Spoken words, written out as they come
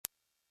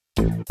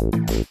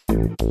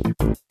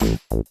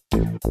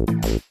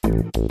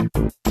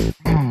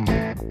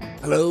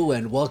Hello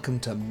and welcome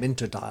to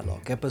Minter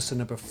Dialogue, episode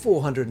number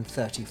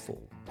 434.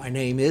 My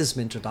name is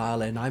Minter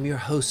Dial and I'm your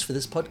host for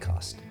this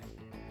podcast.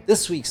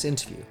 This week's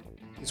interview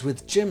is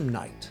with Jim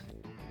Knight.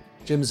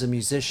 Jim's a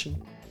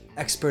musician,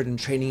 expert in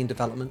training and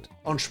development,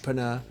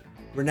 entrepreneur,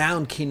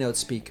 renowned keynote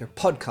speaker,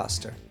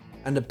 podcaster,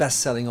 and a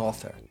best-selling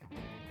author.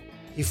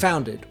 He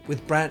founded,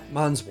 with Brant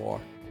Manswar,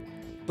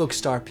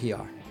 Bookstar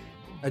PR,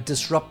 a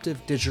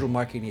disruptive digital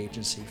marketing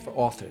agency for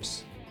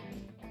authors.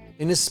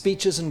 In his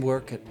speeches and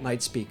work at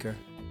Knight Speaker,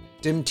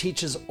 Jim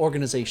teaches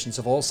organizations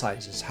of all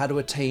sizes how to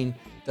attain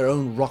their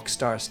own rock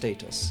star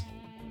status.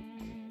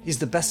 He's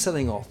the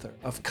best-selling author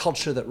of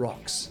Culture That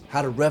Rocks,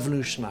 How to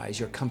Revolutionize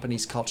Your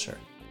Company's Culture,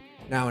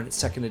 now in its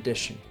second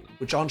edition,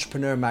 which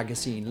Entrepreneur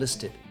magazine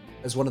listed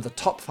as one of the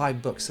top 5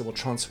 books that will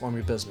transform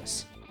your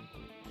business.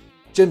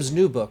 Jim's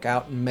new book,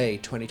 out in May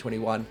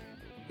 2021,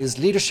 is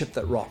Leadership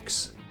That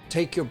Rocks,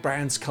 Take Your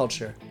Brand's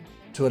Culture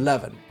to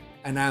 11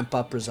 and Amp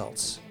Up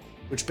Results,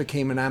 which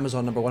became an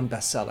Amazon #1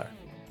 bestseller.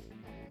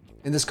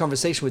 In this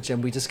conversation with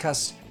Jim, we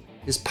discuss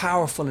his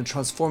powerful and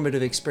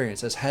transformative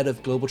experience as head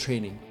of global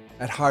training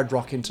at Hard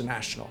Rock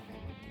International.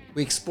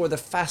 We explore the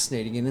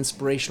fascinating and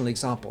inspirational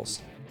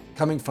examples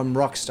coming from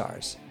rock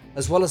stars,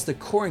 as well as the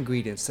core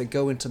ingredients that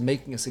go into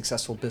making a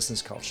successful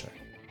business culture,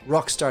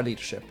 rock star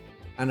leadership,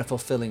 and a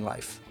fulfilling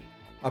life.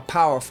 A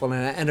powerful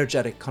and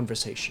energetic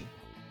conversation.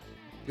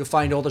 You'll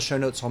find all the show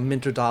notes on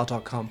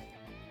minterdial.com.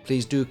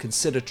 Please do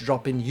consider to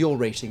drop in your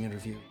rating and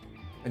review.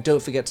 And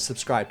don't forget to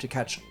subscribe to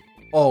catch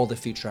all the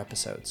future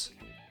episodes.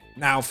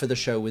 Now for the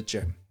show with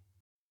Jim.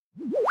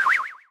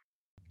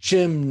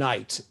 Jim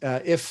Knight.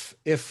 If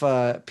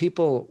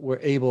people were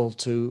able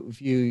to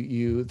view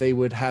you, they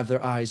would have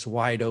their eyes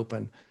wide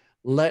open.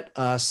 Let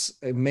us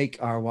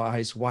make our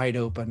eyes wide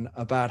open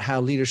about how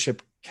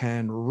leadership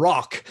can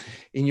rock.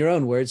 In your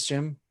own words,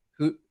 Jim,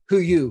 who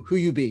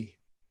you be?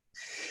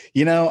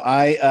 You know,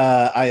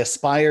 I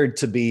aspired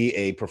to be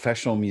a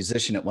professional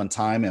musician at one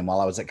time. And while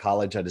I was at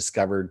college, I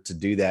discovered to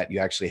do that, you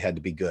actually had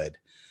to be good.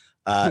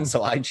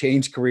 So I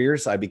changed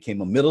careers. I became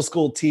a middle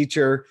school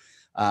teacher.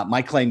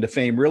 My claim to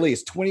fame really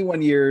is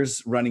 21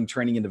 years running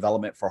training and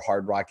development for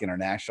Hard Rock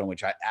International,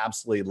 which I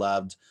absolutely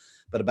loved.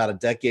 But about a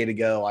decade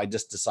ago, I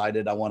just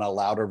decided I want a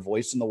louder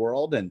voice in the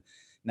world. And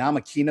now I'm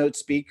a keynote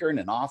speaker and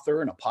an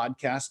author and a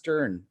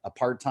podcaster and a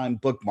part-time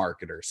book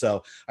marketer.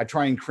 So I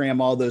try and cram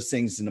all those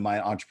things into my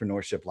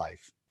entrepreneurship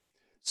life.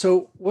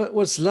 So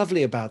what's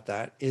lovely about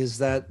that is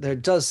that there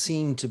does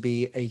seem to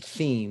be a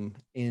theme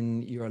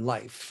in your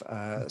life,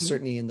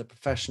 certainly in the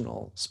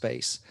professional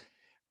space.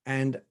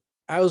 And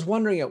I was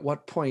wondering at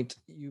what point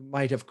you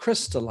might have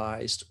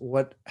crystallized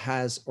what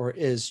has or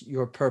is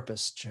your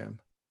purpose,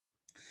 Jim.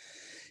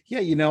 Yeah,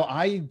 you know,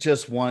 I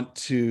just want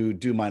to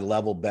do my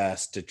level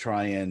best to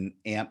try and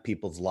amp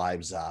people's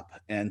lives up.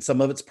 And some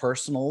of it's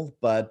personal,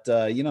 but,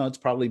 it's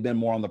probably been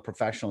more on the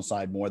professional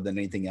side more than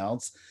anything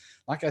else.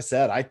 Like I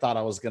said, I thought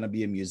I was going to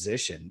be a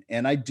musician,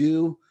 and I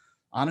do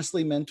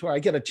honestly mentor. I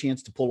get a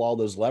chance to pull all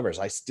those levers.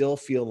 I still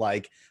feel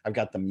like I've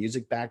got the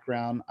music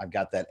background, I've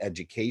got that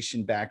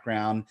education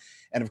background,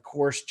 and of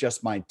course,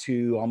 just my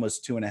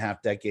almost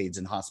 2.5 decades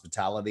in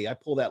hospitality. I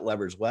pull that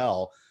lever as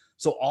well.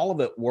 So all of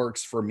it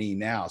works for me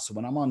now. So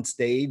when I'm on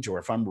stage or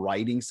if I'm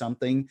writing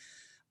something,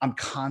 I'm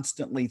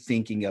constantly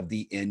thinking of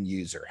the end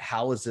user.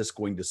 How is this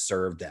going to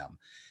serve them?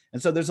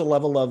 And so there's a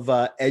level of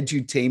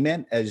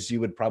edutainment, as you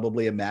would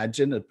probably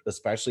imagine,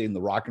 especially in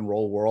the rock and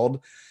roll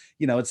world.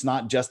 You know, it's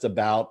not just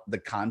about the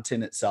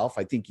content itself.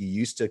 I think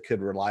you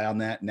could rely on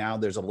that. Now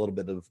there's a little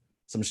bit of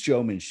some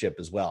showmanship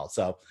as well.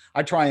 So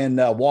I try and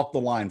walk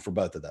the line for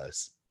both of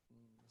those.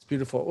 It's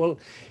beautiful. Well,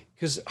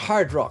 because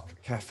Hard Rock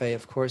Cafe,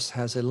 of course,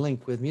 has a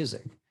link with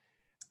music.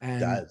 It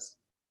does.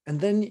 And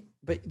then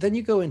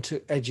you go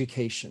into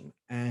education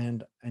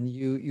and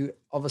you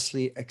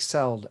obviously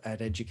excelled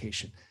at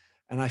education.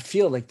 And I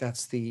feel like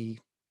that's the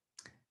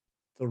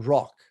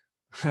rock,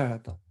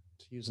 to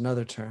use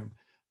another term,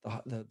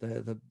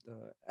 the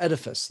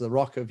edifice, the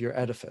rock of your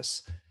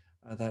edifice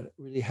that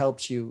really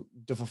helps you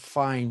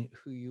define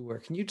who you were.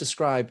 Can you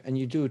describe, and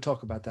you do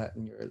talk about that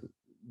in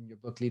your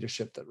book,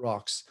 Leadership That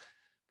Rocks,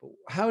 but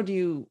how do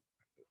you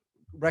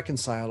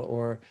reconcile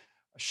or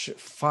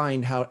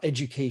find how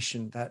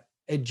that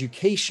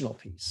educational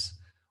piece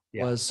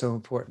was so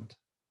important?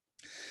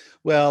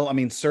 Well, I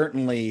mean,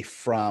 certainly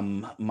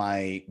from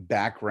my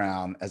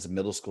background as a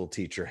middle school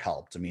teacher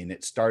helped. I mean,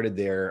 it started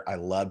there. I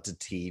love to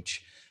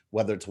teach,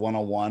 whether it's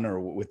one-on-one or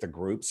with a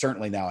group.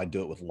 Certainly now I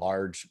do it with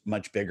large,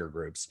 much bigger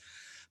groups.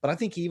 But I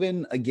think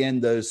even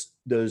again, those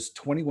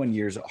 21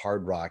 years at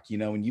Hard Rock, you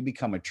know, when you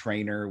become a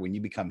trainer, when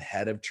you become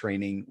head of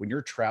training, when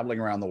you're traveling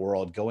around the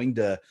world, going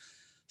to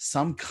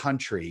some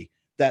country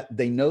that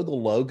they know the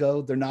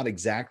logo, they're not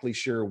exactly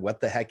sure what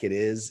the heck it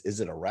is.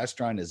 Is it a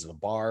restaurant? Is it a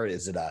bar?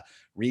 Is it a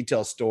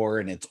retail store?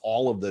 And it's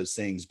all of those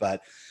things.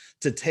 But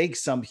to take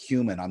some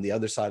human on the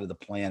other side of the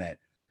planet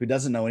who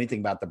doesn't know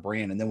anything about the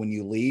brand, and then when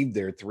you leave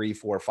there 3,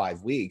 4,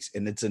 5 weeks,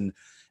 and it's an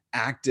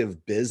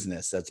active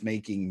business that's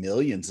making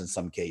millions in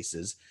some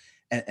cases,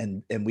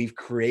 and we've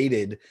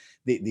created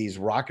these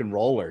rock and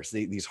rollers,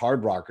 these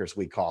hard rockers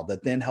we call,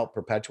 that then help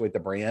perpetuate the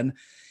brand.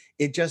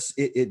 It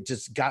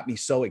just got me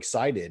so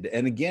excited.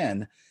 And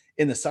again,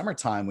 in the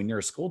summertime, when you're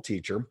a school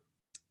teacher,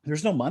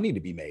 there's no money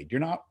to be made. You're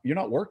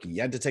not working.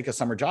 You had to take a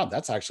summer job.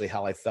 That's actually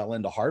how I fell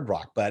into hard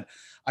rock. But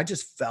I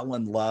just fell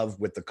in love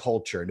with the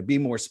culture. To be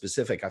more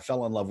specific, I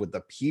fell in love with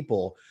the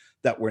people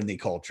that were in the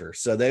culture.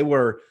 So they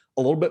were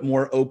a little bit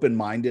more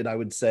open-minded, I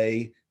would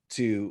say,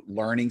 to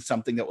learning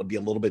something that would be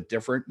a little bit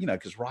different,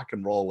 because rock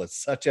and roll is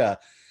such a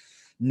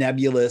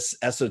nebulous,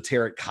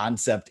 esoteric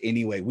concept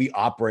anyway. We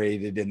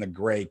operated in the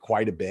gray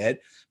quite a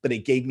bit, but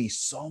it gave me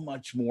so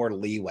much more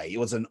leeway. It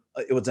was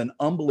an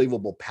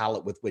unbelievable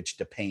palette with which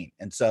to paint.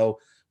 And so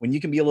when you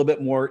can be a little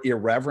bit more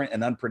irreverent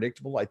and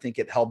unpredictable, I think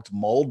it helped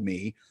mold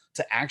me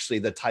to actually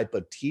the type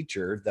of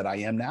teacher that I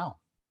am now.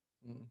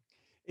 Mm.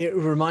 It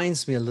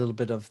reminds me a little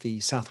bit of the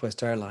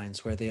Southwest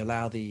Airlines, where they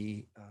allow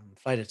the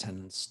flight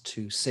attendants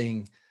to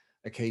sing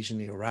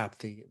occasionally or rap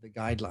the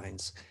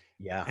guidelines.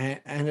 Yeah.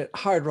 And at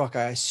Hard Rock,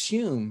 I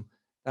assume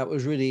that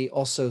was really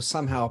also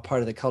somehow a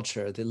part of the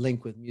culture, the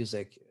link with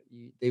music.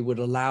 They would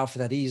allow for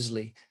that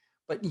easily.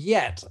 But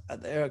yet,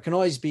 there can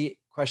always be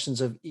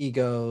questions of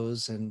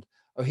egos and,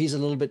 oh, he's a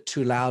little bit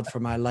too loud for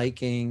my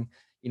liking.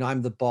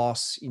 I'm the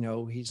boss.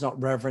 He's not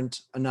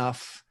reverent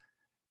enough.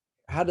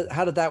 How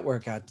did that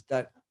work out? Did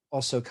that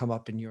also come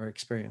up in your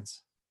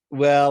experience?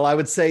 Well, I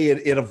would say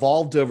it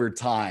evolved over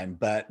time,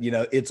 but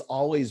it's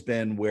always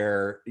been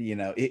where,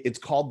 it's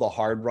called the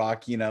hard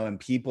rock,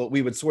 and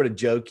we would sort of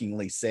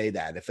jokingly say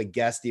that if a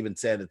guest even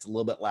said it's a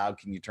little bit loud,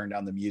 can you turn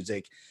down the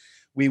music?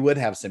 We would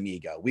have some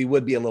ego. We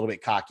would be a little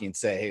bit cocky and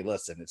say, hey,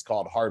 listen, it's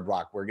called hard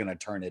rock. We're going to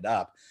turn it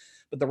up.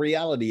 But the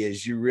reality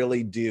is you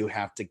really do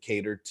have to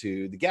cater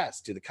to the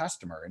guest, to the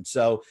customer. And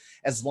so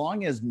as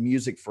long as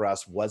music for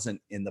us wasn't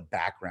in the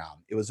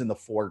background, it was in the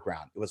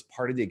foreground, it was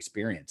part of the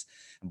experience.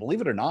 And believe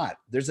it or not,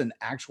 there's an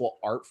actual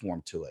art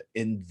form to it.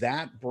 In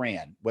that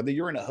brand, whether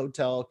you're in a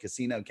hotel,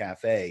 casino,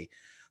 cafe,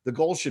 the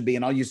goal should be,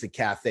 and I'll use the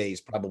cafes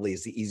probably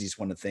is the easiest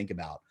one to think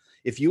about.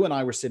 If you and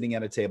I were sitting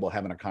at a table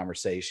having a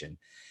conversation,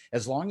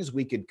 as long as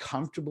we could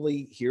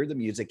comfortably hear the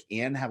music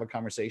and have a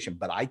conversation,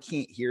 but I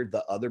can't hear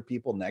the other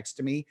people next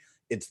to me,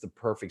 it's the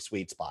perfect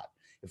sweet spot.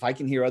 If I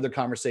can hear other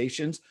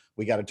conversations,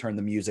 we got to turn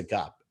the music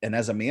up. And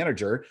as a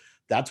manager,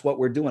 that's what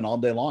we're doing all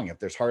day long. If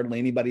there's hardly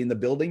anybody in the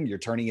building, you're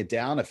turning it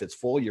down. If it's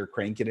full, you're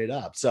cranking it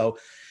up. So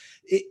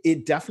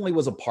it definitely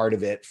was a part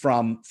of it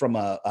from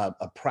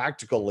a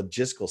practical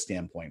logistical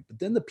standpoint. But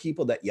then the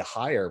people that you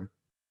hire,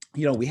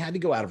 we had to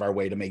go out of our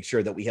way to make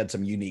sure that we had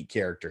some unique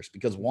characters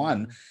because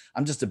one, Mhm.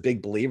 I'm just a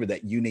big believer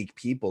that unique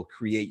people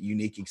create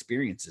unique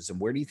experiences. And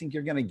where do you think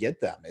you're going to get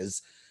them?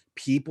 Is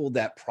people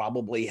that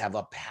probably have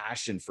a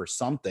passion for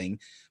something.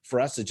 For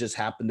us, it just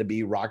happened to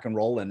be rock and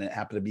roll and it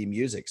happened to be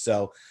music.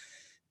 So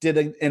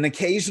did an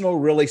occasional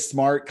really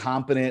smart,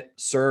 competent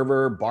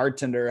server,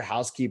 bartender,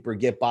 housekeeper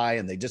get by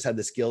and they just had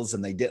the skills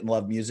and they didn't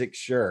love music?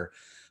 Sure.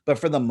 But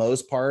for the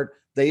most part,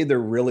 they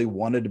either really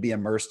wanted to be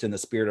immersed in the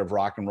spirit of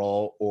rock and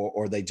roll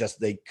or they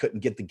couldn't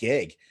get the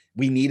gig.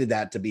 We needed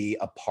that to be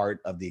a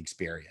part of the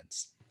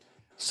experience.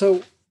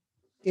 So,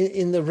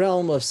 in the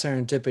realm of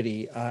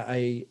serendipity,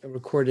 I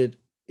recorded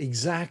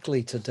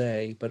exactly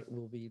today, but it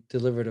will be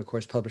delivered, of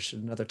course, published at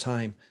another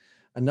time,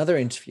 another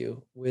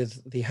interview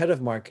with the head of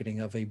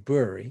marketing of a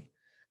brewery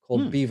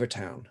called Hmm.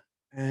 Beavertown.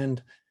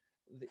 And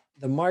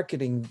the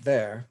marketing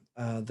there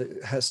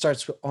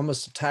starts with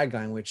almost a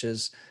tagline, which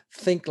is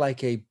think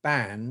like a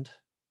band,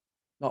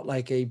 not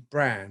like a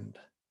brand.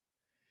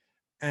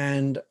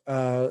 And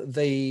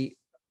they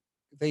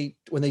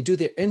when they do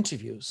their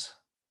interviews,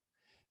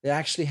 they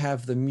actually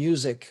have the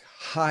music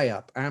high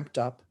up, amped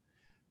up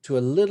to a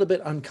little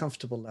bit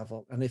uncomfortable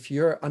level. And if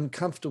you're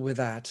uncomfortable with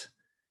that,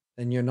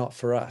 then you're not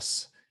for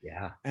us.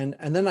 Yeah. And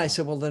then I Yeah.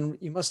 said, well, then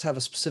you must have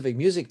a specific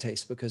music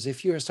taste, because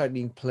if you're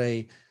starting to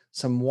play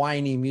some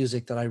whiny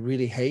music that I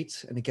really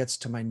hate and it gets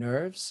to my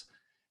nerves,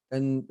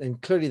 then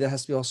clearly there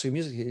has to be also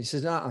music. He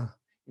says,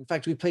 in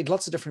fact, we played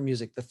lots of different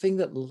music. The thing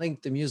that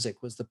linked the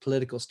music was the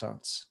political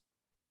stance.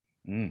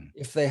 Mm.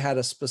 If they had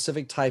a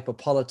specific type of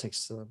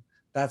politics to them,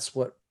 that's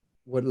what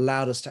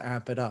allowed us to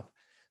amp it up.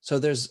 So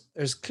there's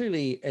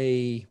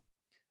clearly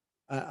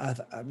I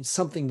mean,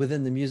 something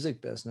within the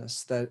music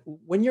business that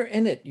when you're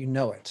in it, you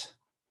know it,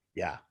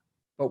 Yeah.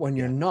 but when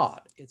you're Yeah.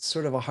 not, it's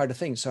sort of a harder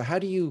thing. So how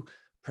do you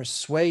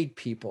persuade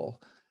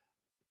people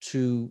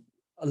to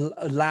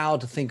allow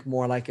to think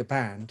more like a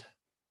band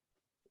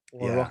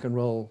or a Yeah. rock and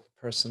roll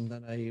person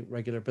than a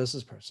regular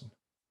business person?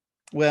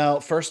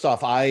 Well, first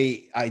off,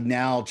 I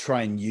now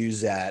try and use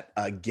that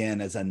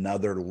again as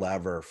another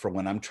lever for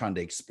when I'm trying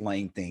to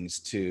explain things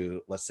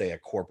to, let's say, a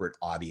corporate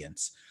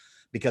audience,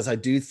 because I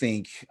do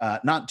think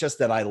not just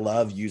that I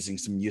love using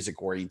some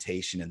music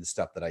orientation in the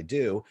stuff that I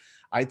do.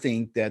 I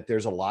think that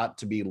there's a lot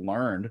to be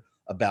learned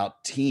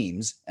about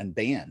teams and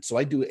bands. So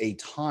I do a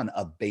ton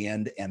of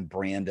band and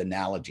brand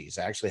analogies.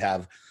 I actually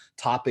have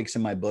topics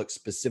in my book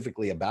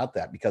specifically about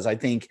that because I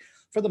think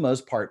for the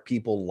most part,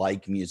 people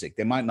like music.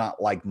 They might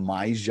not like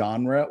my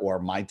genre or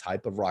my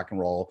type of rock and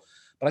roll,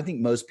 but I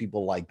think most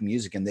people like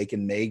music and they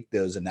can make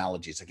those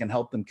analogies. I can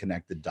help them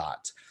connect the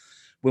dots.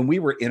 When we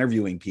were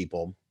interviewing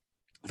people,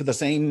 for the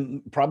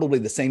same, probably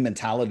the same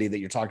mentality that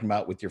you're talking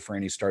about with your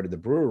friend who started the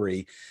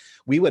brewery,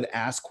 we would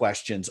ask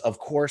questions. Of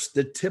course,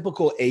 the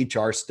typical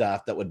HR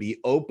stuff that would be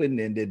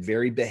open-ended,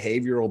 very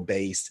behavioral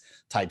based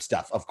type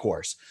stuff, of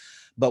course.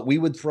 But we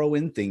would throw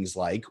in things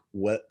like,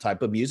 what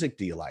type of music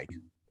do you like?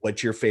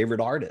 What's your favorite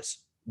artist?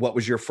 What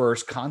was your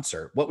first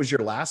concert? What was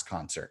your last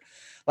concert?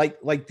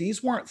 Like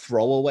these weren't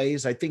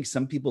throwaways. I think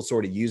some people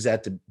sort of use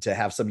that to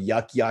have some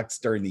yucks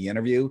during the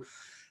interview.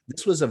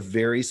 This was a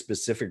very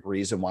specific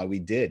reason why we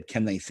did.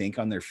 Can they think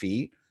on their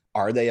feet?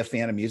 Are they a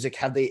fan of music?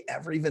 Have they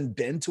ever even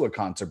been to a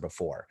concert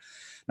before?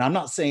 Now, I'm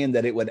not saying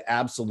that it would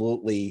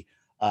absolutely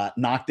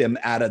knock them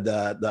out of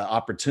the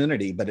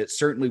opportunity, but it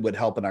certainly would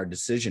help in our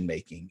decision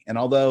making. And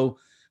although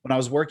when I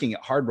was working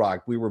at Hard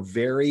Rock, we were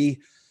very,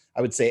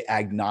 I would say,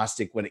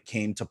 agnostic when it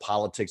came to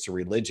politics or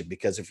religion,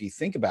 because if you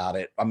think about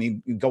it, I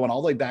mean, going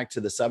all the way back to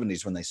the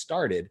 70s when they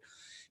started,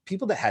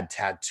 people that had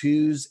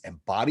tattoos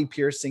and body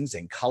piercings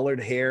and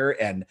colored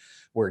hair and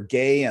were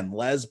gay and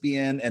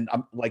lesbian. And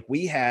like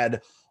we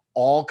had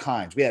all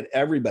kinds, we had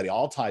everybody,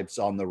 all types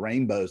on the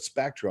rainbow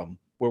spectrum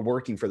were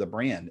working for the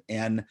brand.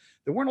 And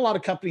there weren't a lot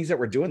of companies that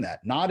were doing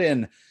that, not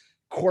in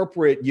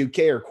corporate UK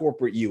or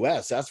corporate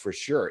US, that's for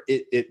sure.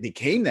 It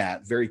became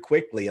that very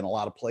quickly in a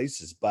lot of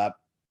places. But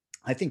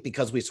I think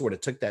because we sort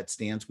of took that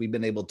stance, we've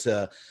been able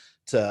to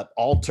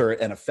alter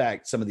and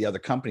affect some of the other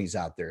companies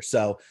out there.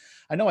 So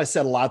I know I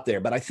said a lot there,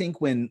 but I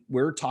think when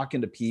we're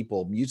talking to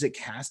people, music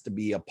has to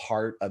be a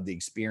part of the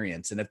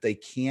experience. And if they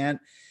can't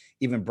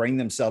even bring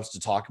themselves to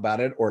talk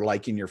about it, or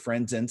like in your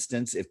friend's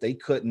instance, if they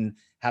couldn't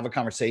have a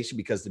conversation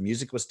because the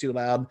music was too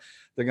loud,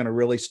 they're going to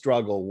really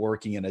struggle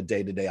working in a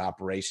day-to-day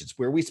operations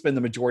where we spend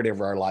the majority of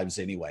our lives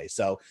anyway.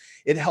 So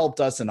it helped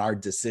us in our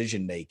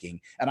decision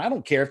making. And I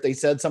don't care if they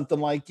said something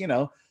like,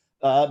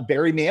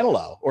 Barry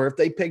Manilow, or if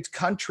they picked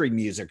country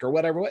music or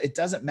whatever, it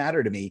doesn't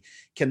matter to me.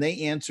 Can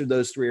they answer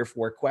those 3 or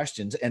 4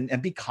 questions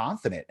and be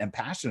confident and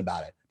passionate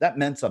about it? That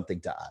meant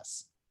something to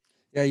us.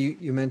 Yeah,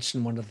 you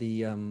mentioned one of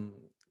the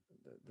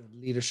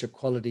leadership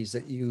qualities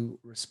that you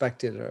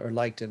respected or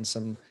liked in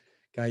some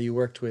guy you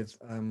worked with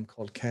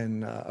called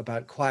Ken,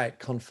 about quiet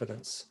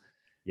confidence.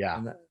 Yeah.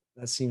 And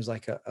that seems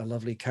like a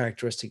lovely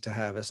characteristic to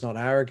have. It's not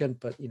arrogant,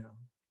 but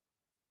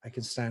I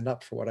can stand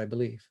up for what I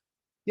believe.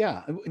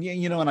 Yeah.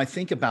 And I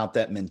think about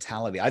that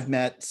mentality. I've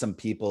met some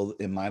people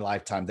in my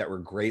lifetime that were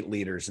great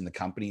leaders in the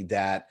company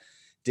that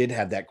did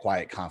have that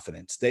quiet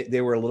confidence.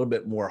 They were a little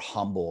bit more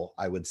humble,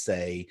 I would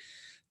say,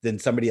 than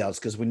somebody else.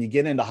 Because when you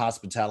get into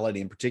hospitality,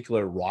 in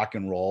particular rock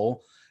and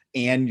roll,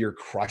 and you're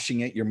crushing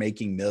it, you're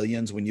making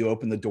millions. When you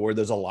open the door,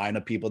 there's a line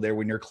of people there.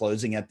 When you're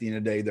closing at the end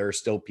of the day, there are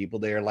still people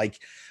there. Like,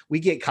 we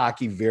get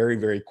cocky very,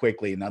 very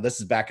quickly. Now,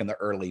 this is back in the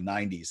early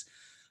 90s.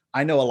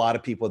 I know a lot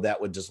of people that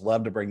would just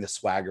love to bring the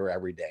swagger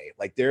every day.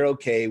 Like, they're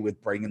okay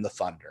with bringing the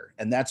thunder,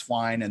 and that's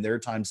fine. And there are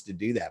times to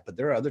do that. But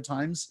there are other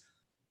times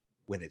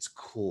when it's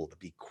cool to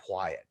be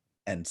quiet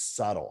and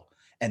subtle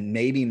and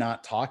maybe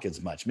not talk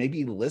as much,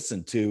 maybe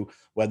listen to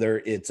whether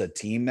it's a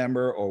team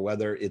member or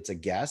whether it's a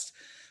guest.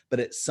 But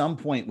at some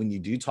point, when you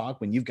do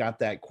talk, when you've got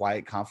that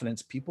quiet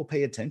confidence, people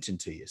pay attention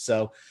to you.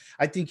 So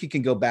I think you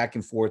can go back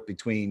and forth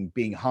between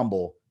being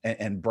humble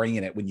and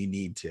bringing it when you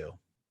need to.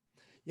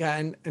 Yeah,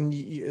 and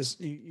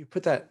you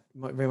put that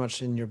very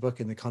much in your book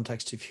in the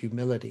context of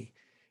humility,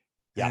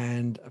 Yeah.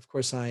 and of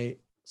course I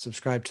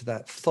subscribe to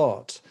that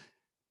thought.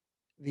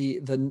 The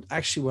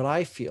actually what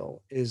I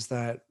feel is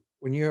that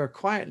when you're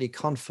quietly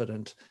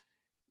confident,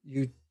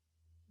 you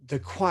the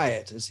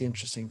quiet is the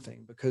interesting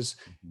thing, because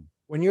Mhm.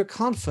 when you're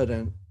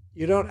confident,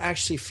 you don't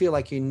actually feel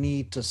like you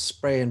need to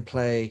spray and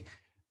play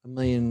a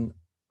million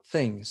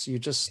things. You're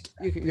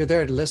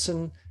there to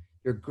listen.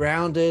 You're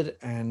grounded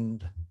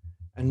and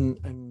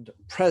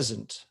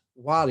present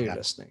while you're Yeah.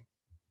 listening.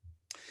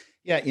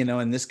 Yeah,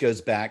 and this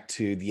goes back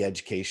to the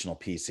educational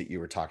piece that you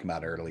were talking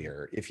about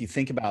earlier. If you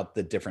think about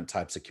the different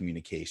types of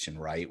communication,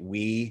 right?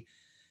 We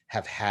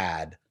have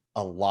had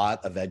a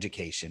lot of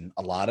education,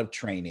 a lot of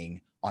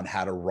training on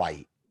how to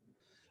write.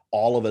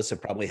 All of us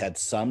have probably had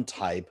some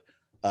type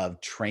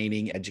of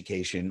training,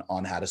 education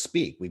on how to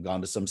speak. We've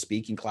gone to some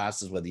speaking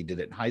classes, whether you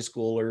did it in high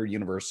school or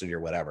university or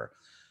whatever.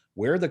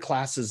 Where are the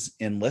classes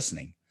in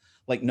listening?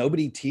 Like,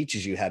 nobody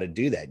teaches you how to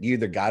do that. You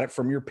either got it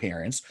from your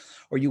parents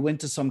or you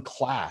went to some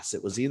class.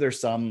 It was either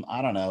some,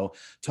 I don't know,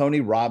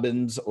 Tony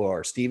Robbins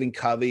or Stephen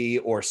Covey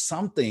or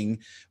something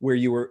where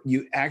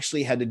you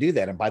actually had to do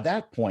that. And by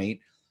that point,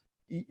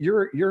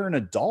 you're an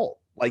adult.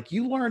 Like,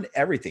 you learn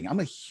everything. I'm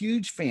a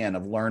huge fan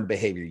of learned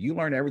behavior. You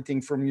learn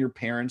everything from your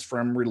parents,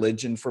 from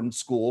religion, from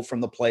school,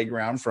 from the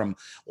playground, from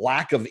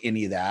lack of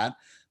any of that.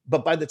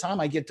 But by the time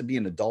I get to be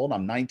an adult,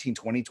 I'm 19,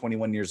 20,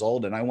 21 years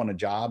old, and I want a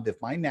job.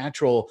 If my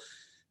natural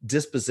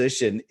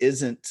disposition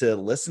isn't to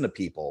listen to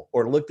people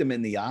or look them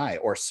in the eye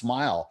or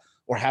smile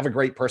or have a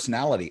great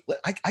personality,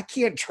 I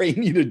can't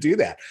train you to do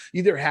that. You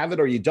either have it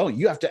or you don't.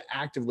 You have to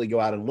actively go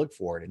out and look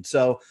for it. And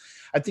so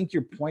I think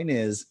your point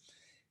is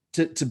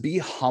to be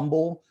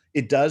humble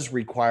it does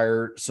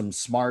require some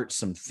smart,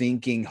 some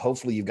thinking.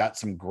 Hopefully you've got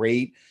some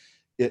great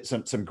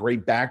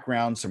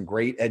background, some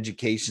great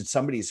education.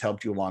 Somebody's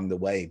helped you along the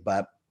way.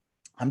 But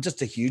I'm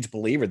just a huge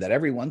believer that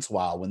every once in a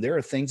while, when there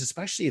are things,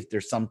 especially if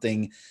there's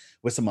something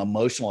with some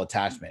emotional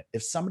attachment,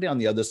 if somebody on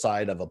the other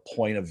side of a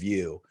point of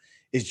view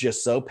is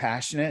just so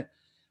passionate,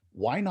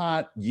 why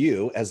not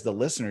you, as the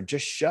listener,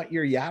 just shut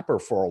your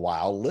yapper for a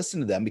while, listen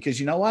to them, because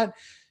you know what?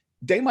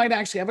 They might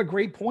actually have a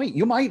great point.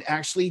 You might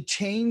actually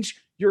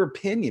change your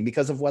opinion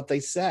because of what they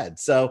said.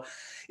 So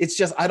it's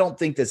just, I don't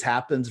think this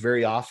happens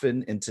very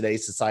often in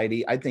today's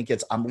society. I think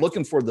I'm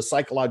looking for the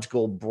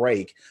psychological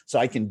break so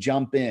I can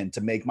jump in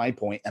to make my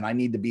point, and I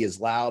need to be as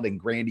loud and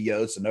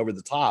grandiose and over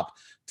the top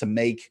to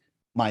make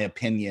my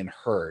opinion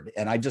heard.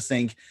 And I just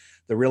think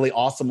the really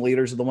awesome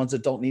leaders are the ones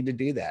that don't need to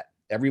do that.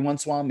 Every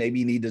once in a while, maybe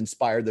you need to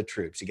inspire the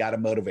troops. You got to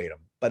motivate them.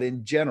 But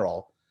in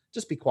general,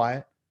 just be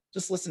quiet.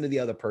 Just listen to the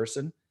other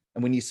person.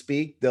 And when you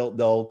speak,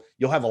 you'll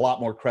have a lot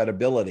more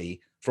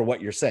credibility for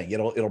what you're saying.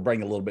 It'll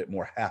bring a little bit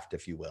more heft,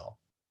 if you will.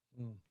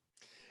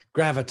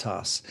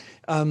 Gravitas.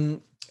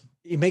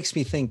 It makes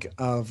me think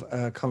of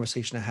a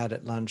conversation I had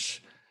at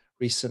lunch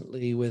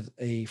recently with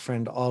a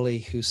friend, Ollie,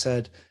 who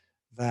said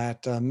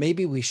that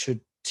maybe we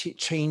should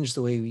change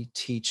the way we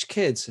teach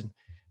kids.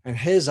 And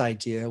his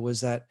idea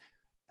was that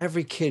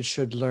every kid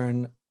should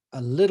learn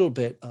a little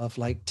bit of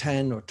like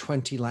 10 or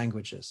 20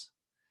 languages,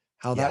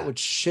 how that Yeah. would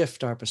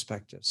shift our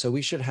perspective. So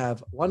we should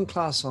have one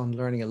class on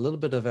learning a little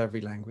bit of every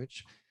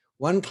language,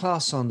 one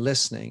class on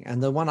listening,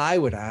 and the one I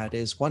would add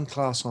is one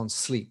class on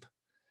sleep.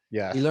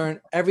 Yeah. We learn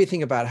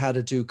everything about how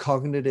to do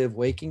cognitive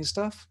waking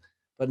stuff,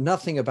 but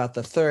nothing about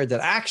the third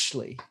that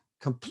actually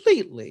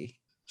completely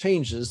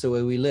changes the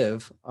way we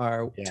live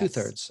our Yes.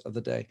 2/3 of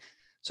the day.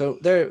 So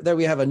there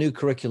we have a new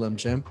curriculum,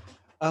 Jim.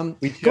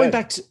 We Going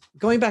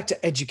should. back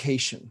to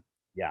education.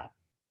 Yeah.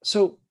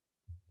 So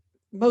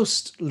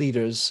most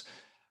leaders,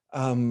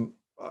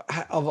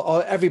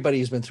 everybody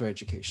has been through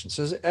education.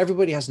 So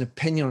everybody has an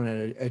opinion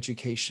on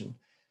education.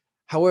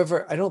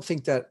 However, I don't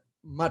think that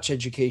much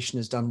education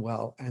is done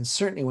well. And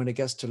certainly when it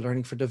gets to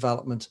learning for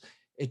development,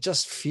 it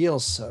just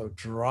feels so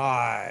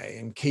dry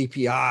and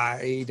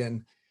KPI'd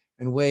and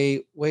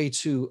way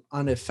too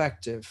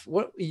ineffective.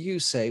 What you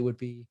say would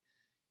be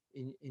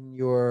in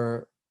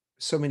your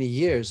so many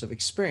years of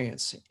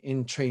experience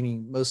in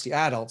training mostly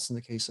adults in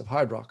the case of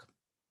Hard Rock,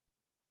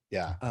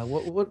 Yeah.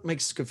 what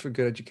makes good for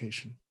good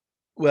education?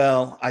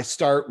 Well, I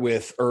start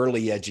with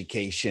early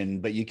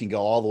education, but you can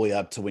go all the way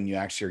up to when you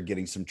actually are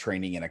getting some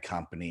training in a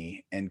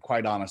company. And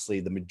quite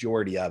honestly, the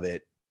majority of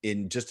it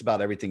in just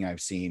about everything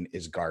I've seen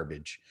is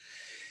garbage.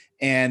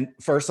 And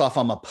first off,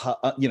 I'm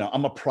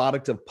a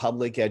product of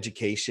public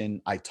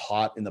education. I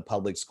taught in the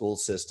public school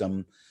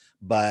system,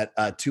 but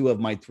two of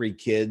my three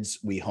kids,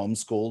 we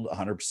homeschooled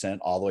 100%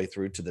 all the way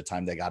through to the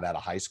time they got out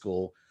of high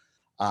school.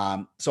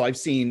 So I've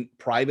seen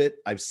private,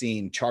 I've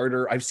seen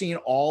charter, I've seen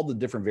all the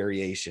different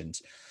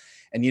variations.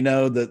 And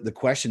the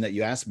question that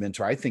you asked,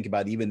 Mentor, I think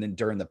about even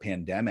during the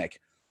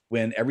pandemic,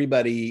 when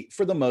everybody,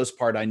 for the most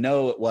part, I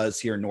know it was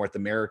here in North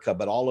America,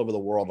 but all over the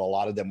world, a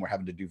lot of them were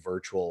having to do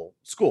virtual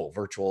school,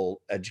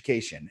 virtual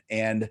education.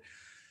 And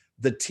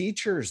the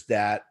teachers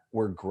that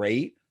were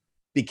great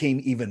became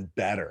even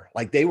better.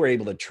 Like they were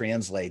able to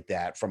translate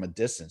that from a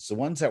distance. The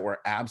ones that were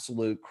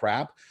absolute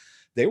crap,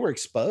 they were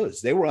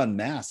exposed. They were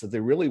unmasked. That they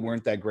really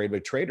weren't that great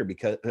of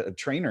a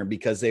trainer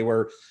because they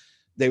were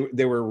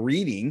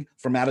reading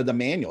from out of the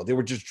manual. They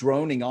were just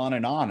droning on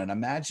and on. And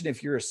imagine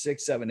if you're a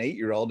 6, 7,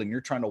 8-year-old and you're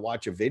trying to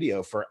watch a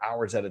video for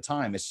hours at a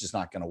time, it's just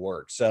not going to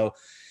work. So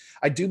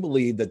I do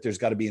believe that there's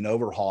got to be an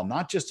overhaul,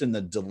 not just in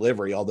the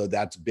delivery, although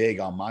that's big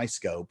on my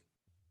scope.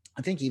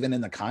 I think even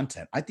in the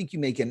content. I think you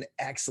make an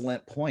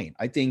excellent point.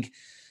 I think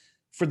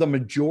for the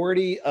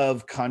majority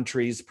of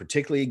countries,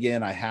 particularly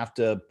again, I have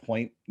to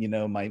point,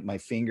 my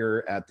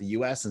finger at the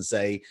US and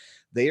say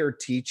they are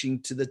teaching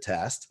to the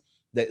test,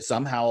 that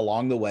somehow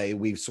along the way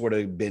we've sort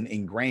of been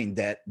ingrained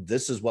that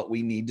this is what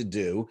we need to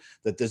do,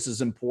 that this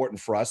is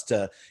important for us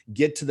to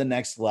get to the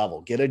next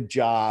level, get a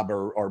job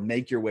or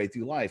make your way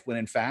through life, when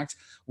in fact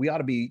we ought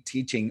to be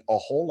teaching a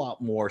whole lot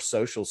more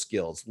social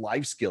skills,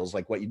 life skills,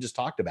 like what you just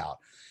talked about.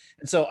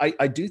 And so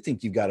I do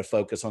think you've got to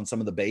focus on some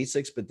of the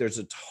basics, but there's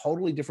a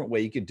totally different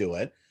way you could do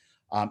it.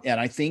 And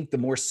I think the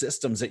more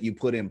systems that you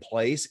put in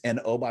place, and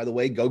oh, by the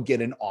way, go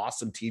get an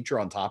awesome teacher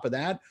on top of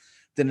that,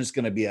 then it's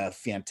going to be a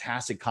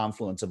fantastic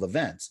confluence of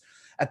events.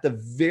 At the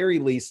very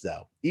least,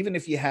 though, even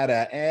if you had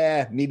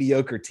a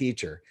mediocre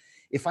teacher,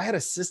 if I had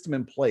a system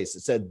in place that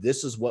said,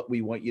 this is what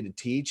we want you to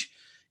teach,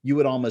 you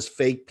would almost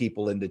fake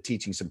people into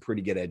teaching some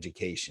pretty good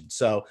education.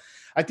 So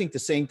I think the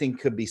same thing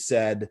could be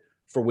said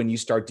for when you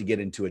start to get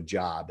into a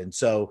job. And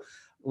so,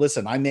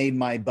 listen, I made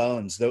my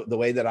bones the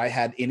way that I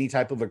had any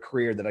type of a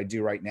career that I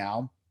do right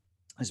now.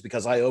 is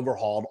because I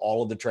overhauled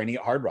all of the training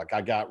at Hard Rock.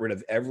 I got rid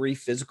of every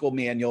physical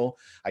manual.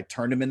 I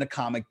turned them into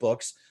comic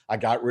books. I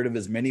got rid of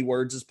as many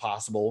words as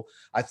possible.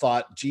 I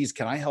thought, geez,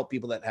 can I help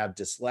people that have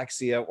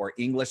dyslexia or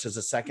English as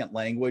a second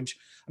language?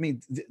 I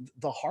mean,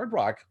 the Hard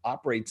Rock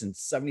operates in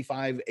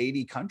 75,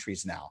 80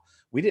 countries now.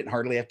 We didn't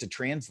hardly have to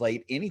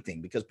translate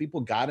anything because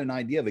people got an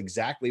idea of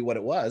exactly what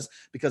it was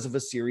because of a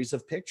series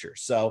of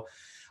pictures. So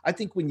I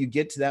think when you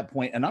get to that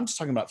point, and I'm just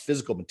talking about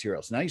physical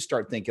materials, now you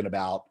start thinking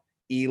about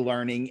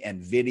e-learning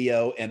and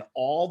video and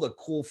all the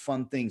cool,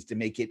 fun things to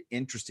make it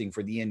interesting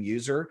for the end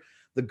user.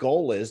 The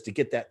goal is to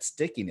get that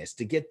stickiness,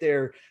 to get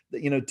their,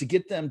 to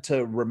get them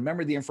to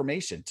remember the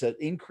information, to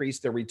increase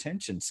their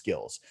retention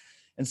skills.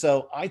 And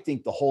so I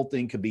think the whole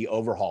thing could be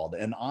overhauled.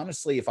 And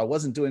honestly, if I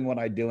wasn't doing what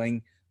I'm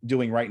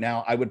doing right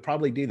now, I would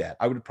probably do that.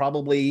 I would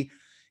probably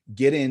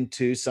get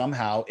into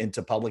somehow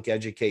into public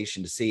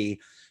education to see,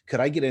 could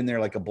I get in there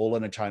like a bull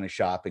in a china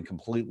shop and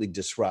completely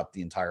disrupt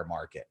the entire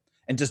market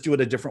and just do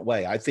it a different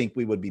way? I think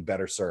we would be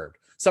better served.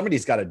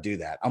 Somebody's got to do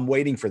that. I'm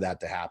waiting for that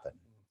to happen.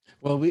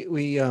 Well,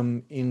 we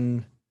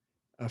in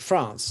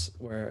France,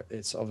 where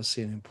it's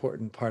obviously an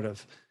important part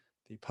of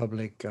the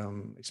public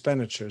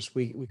expenditures,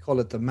 we call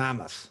it the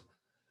mammoth,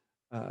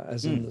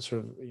 as in Mm, the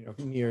sort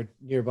of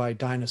nearby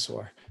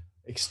dinosaur,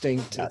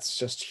 extinct. yeah. It's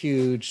just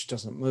huge,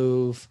 doesn't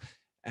move,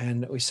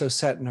 and we're so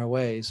set in our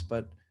ways.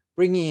 But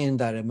bringing in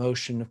that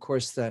emotion, of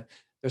course, that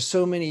there's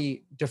so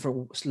many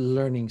different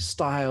learning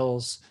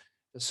styles.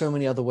 There's so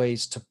many other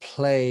ways to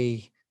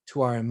play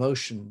to our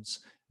emotions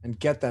and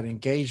get that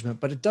engagement,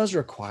 but it does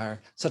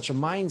require such a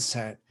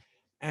mindset.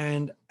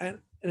 And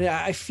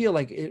I feel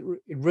like it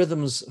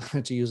rhythms,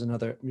 to use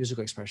another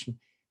musical expression,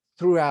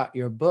 throughout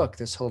your book,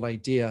 this whole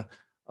idea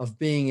of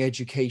being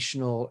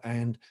educational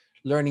and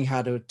learning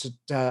how to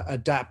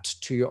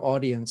adapt to your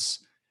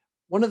audience.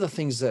 One of the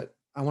things that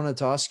I wanted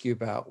to ask you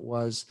about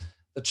was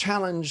the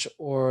challenge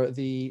or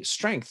the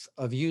strength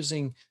of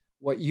using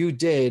what you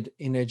did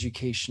in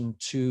education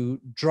to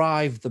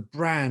drive the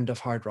brand of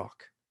Hard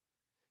Rock.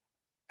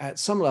 At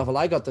some level,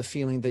 I got the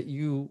feeling that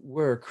you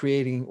were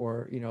creating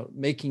or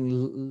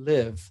making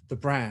live the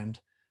brand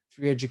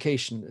through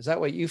education. Is that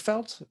what you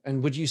felt?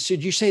 And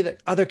should you say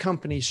that other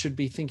companies should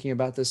be thinking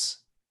about this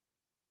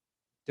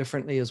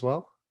differently as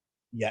well?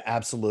 Yeah,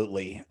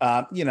 absolutely.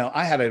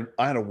 I had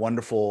a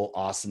wonderful,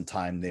 awesome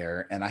time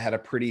there, and I had a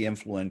pretty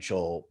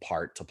influential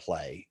part to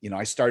play.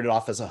 I started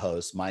off as a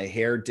host. My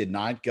hair did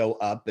not go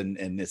up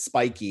and is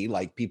spiky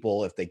like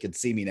people, if they could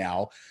see me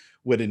now,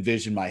 would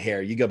envision my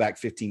hair. You go back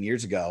 15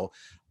 years ago,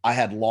 I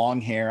had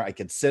long hair. I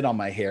could sit on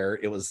my hair.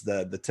 It was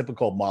the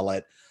typical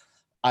mullet.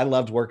 I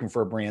loved working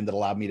for a brand that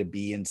allowed me to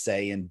be and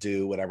say and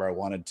do whatever I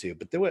wanted to,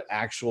 but there were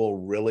actual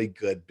really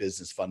good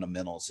business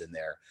fundamentals in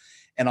there.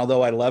 And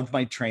although I loved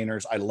my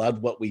trainers, I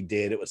loved what we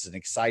did. It was an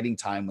exciting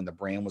time when the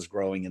brand was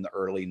growing in the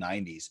early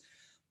 90s.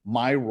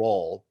 My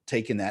role,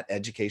 taking that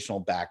educational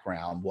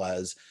background,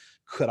 was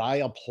could I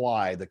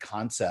apply the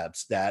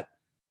concepts that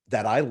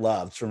I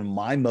loved from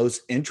my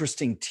most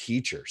interesting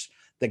teachers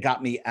that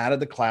got me out of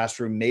the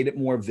classroom, made it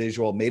more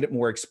visual, made it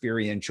more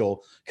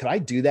experiential? Could I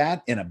do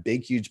that in a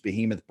big, huge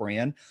behemoth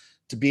brand?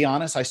 To be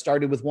honest, I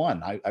started with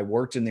one. I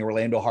worked in the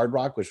Orlando Hard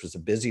Rock, which was the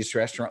busiest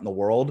restaurant in the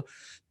world,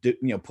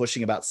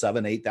 pushing about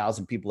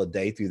 8,000 people a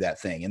day through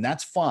that thing. And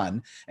that's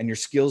fun. And your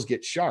skills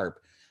get sharp.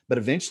 But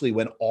eventually,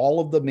 when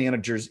all of the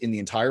managers in the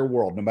entire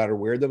world, no matter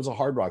where there was a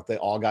Hard Rock, they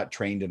all got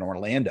trained in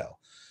Orlando.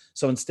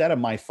 So instead of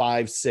my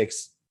 5,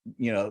 6,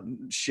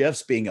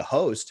 shifts being a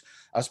host,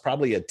 I was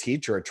probably a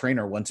teacher, a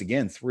trainer, once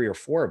again, 3 or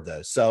 4 of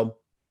those. So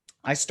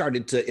I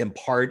started to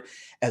impart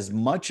as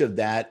much of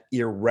that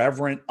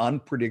irreverent,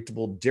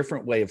 unpredictable,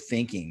 different way of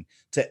thinking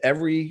to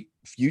every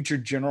future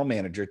general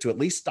manager to at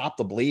least stop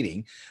the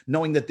bleeding,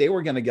 knowing that they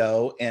were going to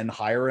go and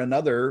hire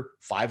another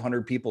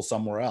 500 people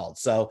somewhere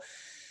else. So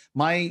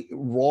my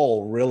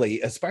role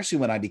really, especially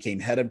when I became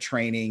head of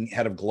training,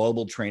 head of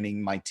global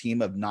training, my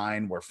team of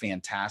 9 were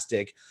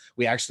fantastic.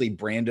 We actually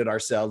branded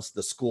ourselves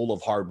the School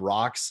of Hard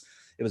Rocks.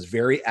 It was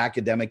very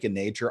academic in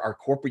nature. Our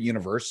corporate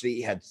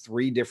university had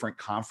 3 different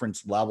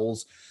conference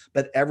levels,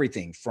 but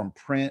everything from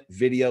print,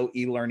 video,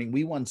 e-learning.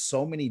 We won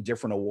so many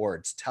different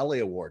awards, Tele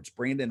Awards,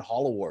 Brandon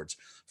Hall Awards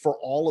for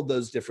all of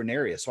those different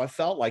areas. So I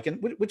felt like, and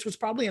which was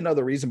probably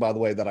another reason, by the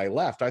way, that I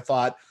left. I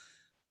thought,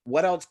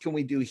 what else can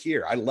we do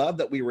here? I love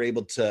that we were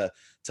able to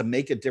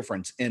make a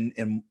difference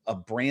in a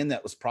brand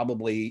that was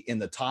probably in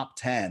the top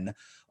 10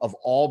 of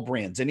all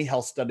brands. Any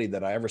health study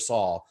that I ever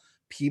saw,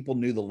 people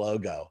knew the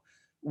logo.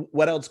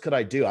 What else could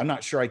I do? I'm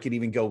not sure I could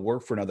even go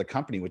work for another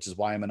company, which is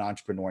why I'm an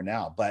entrepreneur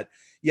now. But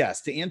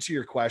yes, to answer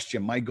your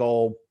question, my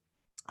goal,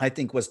 I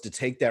think, was to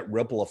take that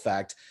ripple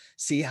effect,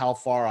 see how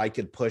far I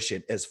could push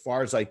it as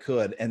far as I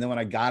could. And then when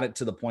I got it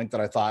to the point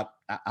that I thought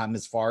I'm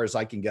as far as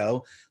I can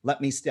go,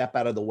 let me step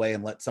out of the way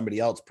and let somebody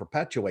else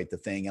perpetuate the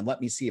thing. And let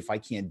me see if I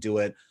can't do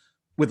it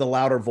with a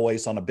louder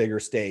voice on a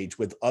bigger stage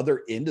with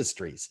other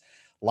industries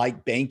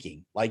like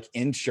banking, like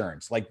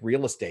insurance, like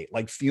real estate,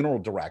 like funeral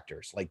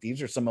directors. Like,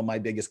 these are some of my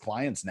biggest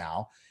clients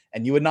now.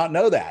 And you would not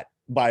know that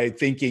by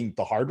thinking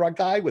the Hard Rock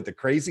guy with the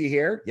crazy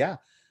hair. Yeah,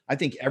 I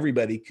think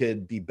everybody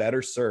could be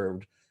better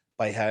served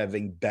by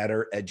having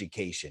better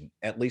education,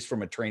 at least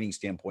from a training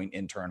standpoint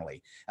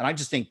internally. And I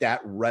just think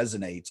that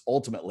resonates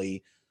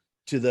ultimately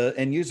to the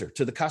end user,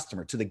 to the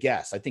customer, to the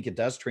guest. I think it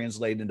does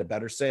translate into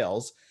better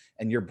sales,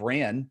 and your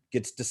brand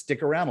gets to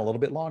stick around a little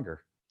bit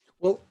longer.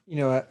 Well,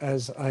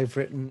 as I've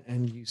written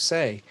and you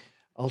say,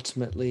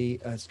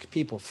 ultimately, as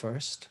people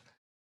first.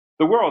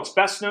 The world's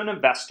best known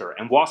investor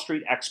and Wall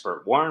Street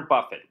expert Warren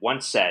Buffett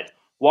once said,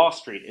 Wall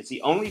Street is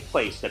the only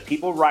place that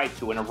people ride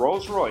to in a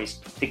Rolls Royce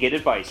to get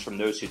advice from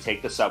those who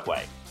take the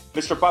subway.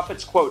 Mr.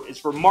 Buffett's quote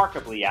is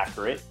remarkably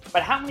accurate,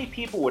 but how many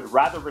people would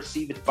rather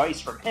receive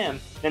advice from him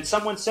than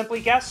someone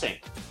simply guessing?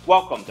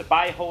 Welcome to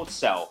Buy, Hold,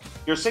 Sell,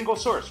 your single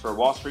source for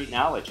Wall Street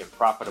knowledge and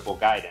profitable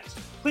guidance.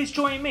 Please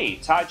join me,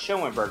 Todd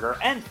Schoenberger,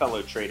 and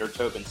fellow trader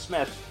Tobin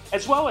Smith,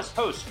 as well as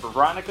host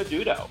Veronica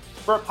Dudo,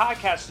 for a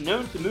podcast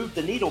known to move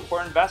the needle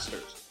for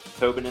investors.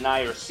 Tobin and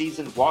I are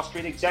seasoned Wall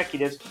Street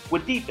executives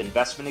with deep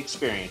investment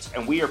experience,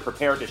 and we are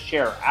prepared to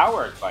share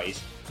our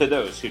advice to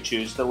those who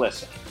choose to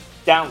listen.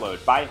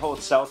 Download Buy, Hold,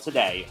 Sell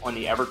today on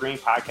the Evergreen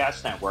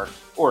Podcast Network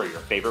or your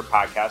favorite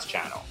podcast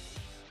channel.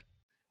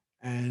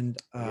 And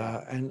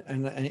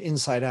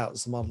Inside Out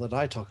is the model that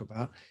I talk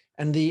about.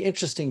 And the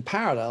interesting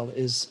parallel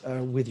is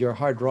with your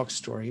hard rock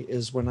story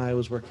is when I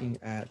was working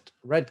at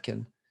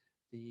Redken,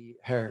 the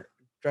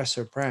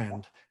hairdresser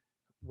brand,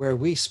 where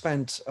we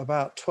spent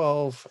about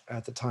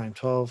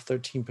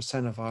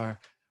 13% of our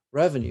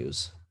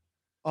revenues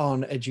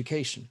on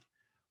education,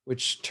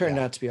 which turned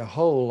out to be a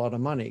whole lot of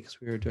money because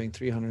we were doing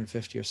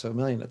 350 or so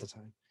million at the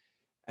time.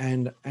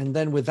 And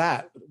then with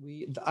that,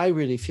 I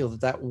really feel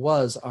that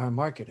was our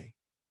marketing.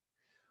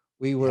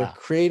 We were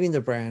creating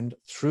the brand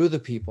through the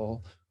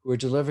people who were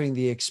delivering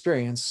the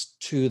experience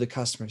to the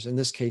customers, in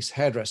this case,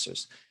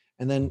 hairdressers.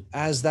 And then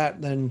as that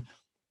then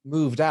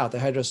moved out, the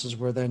hairdressers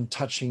were then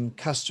touching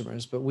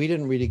customers, but we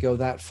didn't really go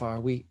that far.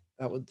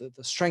 That was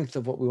the strength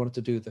of what we wanted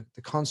to do, the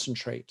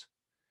concentrate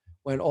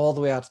went all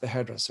the way out to the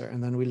hairdresser,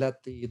 and then we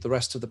let the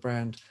rest of the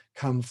brand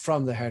come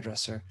from the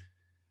hairdresser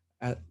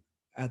at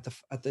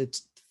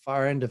the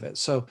far end of it.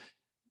 So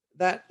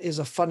that is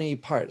a funny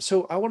part.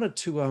 So I wanted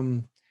to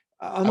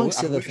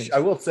amongst the other things. I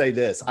will say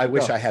this. I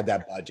wish I had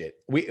that budget.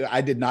 I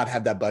did not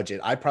have that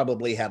budget. I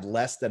probably had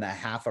less than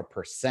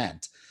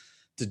 0.5%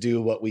 to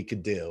do what we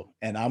could do.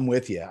 And I'm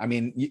with you. I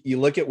mean, you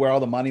look at where all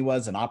the money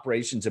was in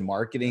operations and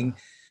marketing,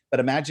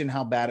 but imagine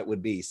how bad it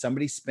would be.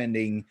 Somebody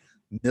spending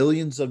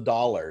millions of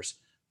dollars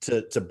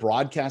to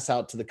broadcast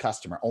out to the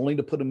customer, only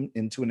to put them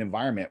into an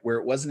environment where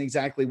it wasn't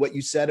exactly what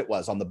you said it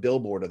was on the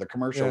billboard or the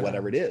commercial,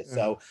 whatever it is.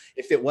 So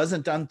if it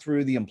wasn't done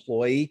through the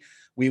employee,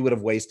 we would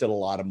have wasted a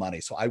lot of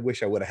money. So I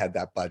wish I would have had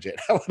that budget.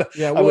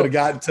 I would have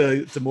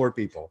gotten to more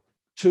people.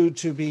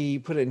 To be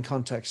put it in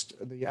context,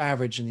 the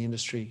average in the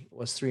industry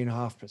was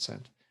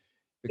 3.5%.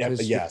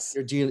 Because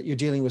you're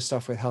dealing with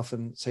stuff with health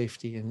and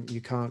safety, and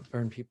you can't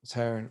burn people's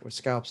hair with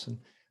scalps. And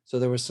so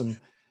there were some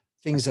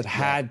things that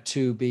had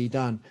to be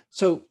done.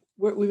 So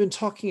we've been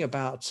talking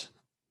about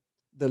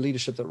the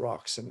leadership that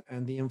rocks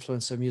and the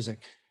influence of music.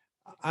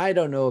 I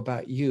don't know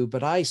about you,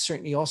 but I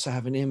certainly also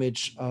have an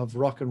image of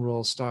rock and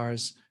roll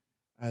stars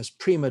as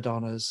prima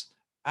donnas,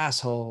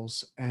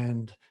 assholes,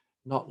 and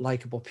not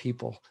likable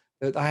people.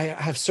 I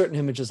have certain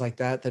images like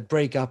that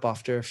break up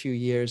after a few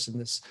years in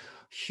this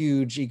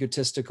huge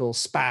egotistical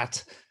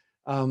spat.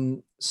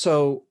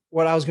 So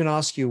what I was going to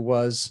ask you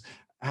was,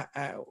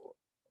 how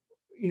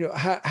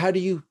do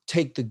you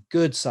take the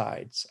good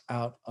sides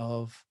out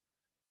of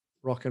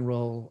rock and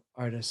roll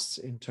artists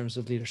in terms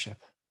of leadership?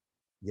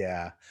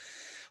 Yeah.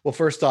 Well,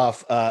 first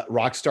off,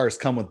 rock stars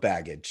come with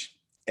baggage.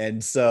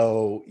 And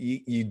so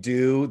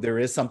there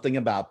is something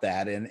about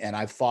that. And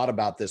I've thought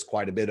about this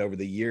quite a bit over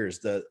the years.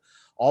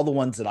 All the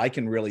ones that I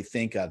can really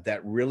think of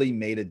that really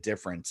made a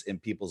difference in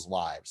people's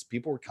lives.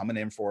 People were coming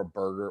in for a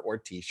burger or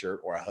a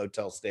t-shirt or a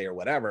hotel stay or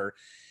whatever,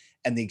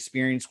 and the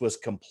experience was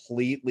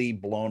completely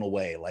blown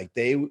away. Like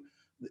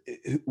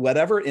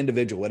whatever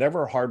individual,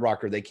 whatever hard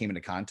rocker they came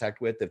into contact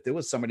with, if there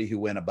was somebody who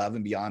went above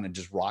and beyond and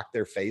just rocked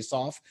their face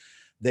off,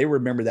 they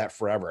remember that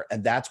forever.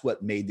 And that's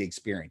what made the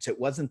experience. It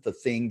wasn't the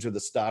things or the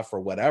stuff or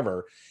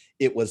whatever,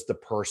 it was the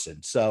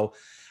person. So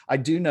I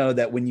do know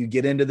that when you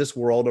get into this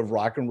world of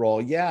rock and roll,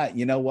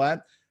 you know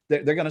what?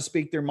 They're going to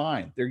speak their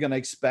mind. They're going to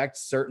expect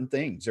certain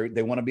things.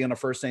 They want to be on a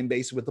first name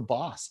basis with the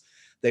boss.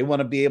 They want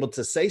to be able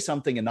to say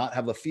something and not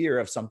have a fear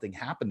of something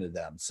happened to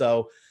them.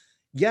 So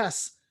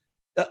yes,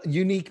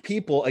 unique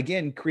people,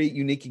 again, create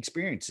unique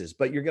experiences,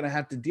 but you're going to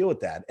have to deal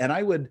with that. And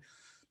I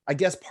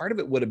guess part of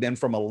it would have been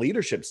from a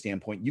leadership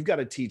standpoint. You've got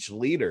to teach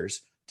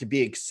leaders to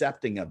be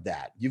accepting of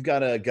that. You've got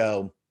to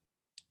go,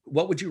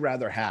 what would you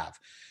rather have?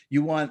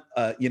 You want,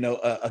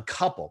 a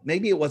couple.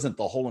 Maybe it wasn't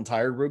the whole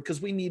entire group,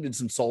 because we needed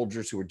some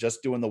soldiers who were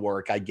just doing the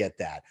work. I get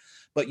that.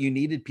 But you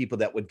needed people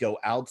that would go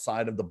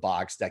outside of the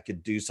box, that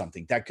could do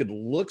something, that could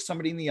look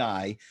somebody in the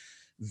eye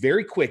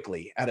very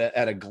quickly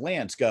at a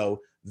glance, go,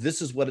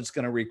 this is what it's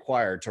going to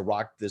require to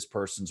rock this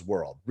person's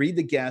world. Read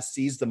the guest,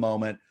 seize the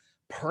moment,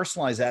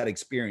 personalize that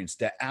experience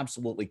to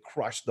absolutely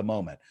crush the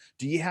moment.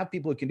 Do you have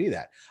people who can do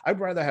that? I'd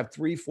rather have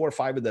 3, 4,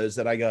 5 of those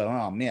that I go,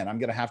 oh man, I'm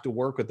going to have to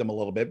work with them a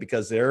little bit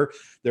because they're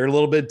a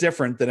little bit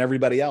different than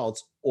everybody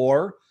else.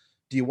 Or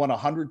do you want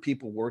 100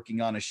 people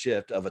working on a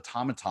shift of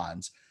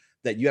automatons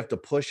that you have to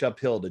push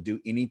uphill to do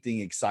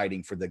anything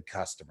exciting for the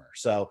customer?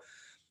 So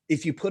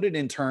if you put it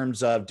in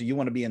terms of, do you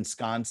want to be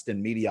ensconced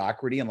in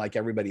mediocrity and like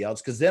everybody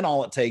else? Because then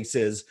all it takes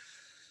is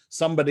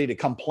somebody to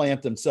come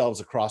plant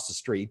themselves across the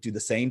street, do the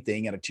same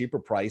thing at a cheaper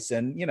price.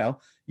 And,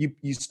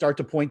 you start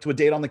to point to a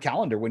date on the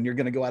calendar when you're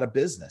going to go out of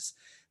business.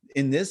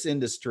 In this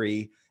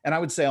industry, and I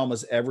would say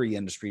almost every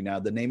industry now,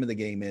 the name of the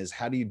game is,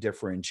 how do you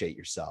differentiate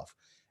yourself?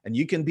 And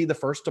you can be the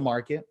first to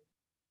market.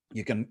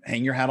 You can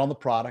hang your hat on the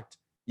product.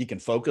 You can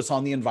focus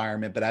on the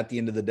environment, but at the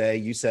end of the day,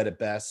 you said it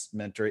best,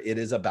 Mentor, it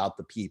is about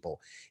the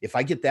people. If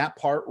I get that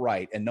part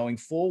right, and knowing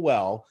full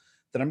well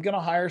that I'm going to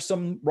hire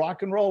some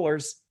rock and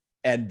rollers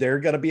and they're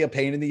going to be a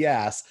pain in the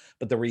ass,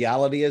 but the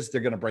reality is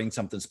they're going to bring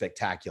something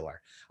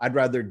spectacular. I'd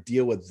rather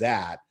deal with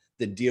that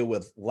than deal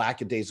with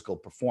lackadaisical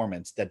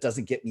performance that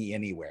doesn't get me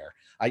anywhere.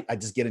 I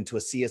just get into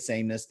a sea of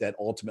sameness that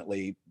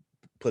ultimately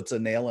puts a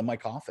nail in my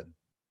coffin.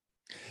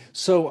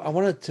 So I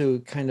wanted to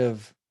kind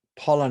of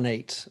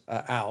pollinate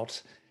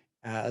out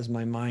as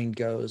my mind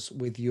goes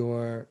with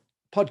your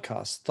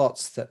podcast,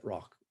 Thoughts That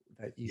Rock,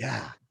 that you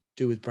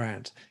do with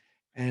Brand.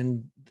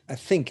 And I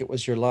think it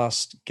was your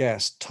last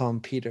guest,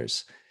 Tom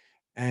Peters.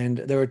 And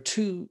there were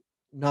two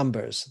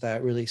numbers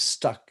that really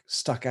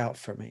stuck out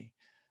for me.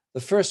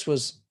 The first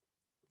was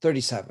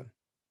 37.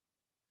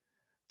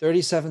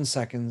 37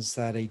 seconds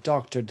that a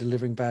doctor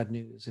delivering bad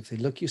news, if they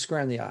look you square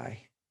in the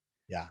eye,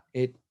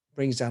 it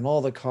brings down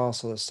all the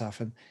costs, all the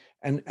stuff.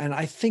 And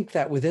I think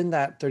that within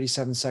that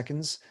 37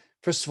 seconds,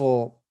 first of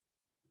all,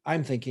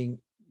 I'm thinking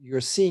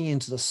you're seeing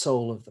into the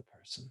soul of the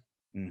person.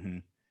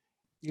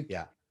 Mm-hmm.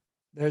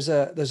 There's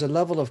a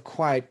level of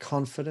quiet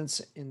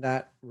confidence in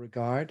that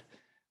regard,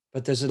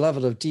 but there's a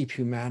level of deep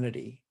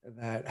humanity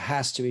that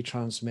has to be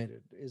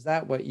transmitted. Is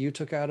that what you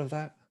took out of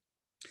that?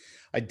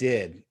 I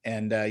did.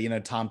 And,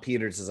 Tom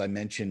Peters, as I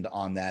mentioned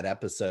on that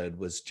episode,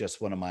 was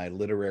just one of my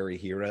literary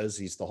heroes.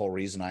 He's the whole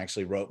reason I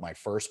actually wrote my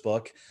first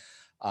book.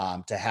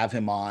 To have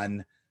him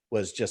on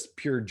was just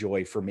pure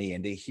joy for me.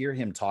 And to hear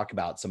him talk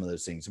about some of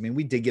those things. I mean,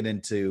 we did get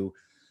into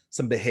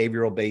some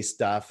behavioral based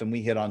stuff and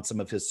we hit on some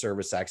of his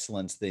service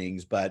excellence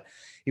things, but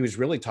he was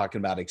really talking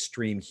about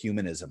extreme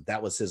humanism.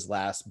 That was his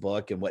last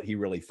book and what he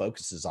really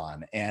focuses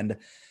on. And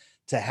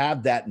to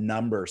have that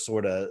number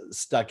sort of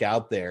stuck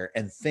out there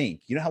and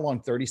think, you know how long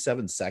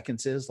 37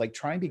 seconds is? Like,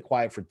 try and be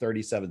quiet for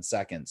 37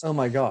 seconds. Oh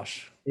my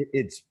gosh.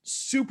 It's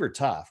super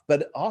tough.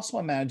 But also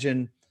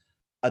imagine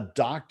a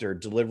doctor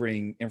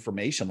delivering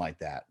information like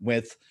that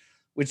with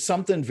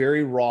something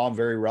very raw and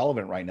very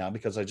relevant right now,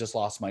 because I just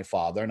lost my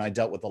father and I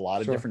dealt with a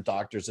lot of different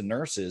doctors and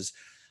nurses.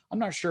 I'm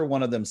not sure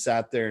one of them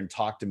sat there and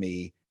talked to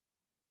me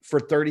for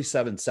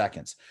 37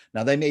 seconds.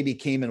 Now, they maybe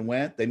came and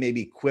went. They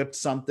maybe quipped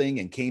something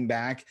and came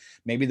back.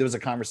 Maybe there was a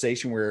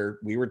conversation where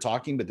we were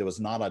talking, but there was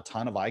not a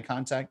ton of eye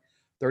contact.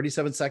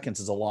 37 seconds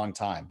is a long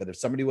time. But if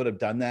somebody would have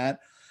done that,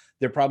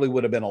 there probably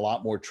would have been a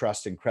lot more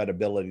trust and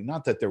credibility.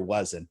 Not that there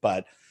wasn't,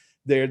 but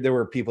there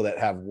were people that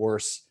have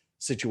worse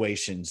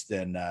situations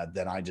than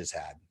I just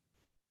had.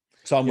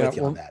 So I'm with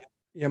you on that.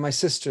 Yeah, my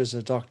sister's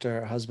a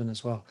doctor, husband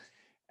as well.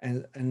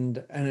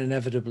 And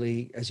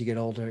inevitably, as you get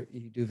older,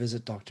 you do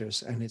visit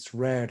doctors, and it's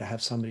rare to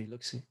have somebody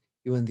looks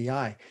you in the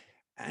eye.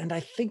 And I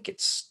think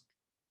it's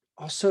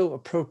also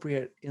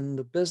appropriate in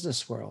the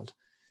business world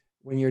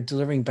when you're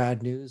delivering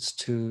bad news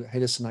to, hey,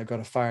 listen, I've got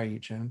to fire you,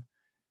 Jim.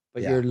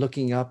 But you're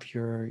looking up,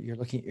 you're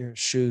looking at your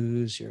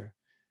shoes, you're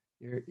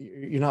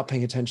not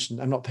paying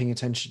attention. I'm not paying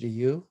attention to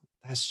you.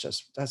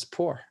 That's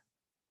poor.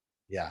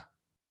 Yeah.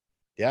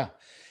 Yeah.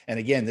 And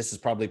again, this is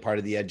probably part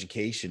of the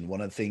education.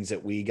 One of the things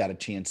that we got a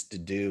chance to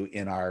do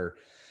in our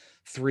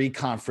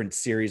 3-conference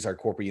series, our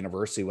corporate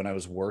university, when I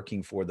was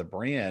working for the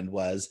brand,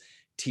 was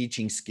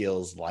teaching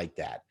skills like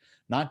that.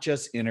 Not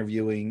just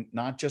interviewing,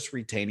 not just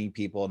retaining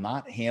people,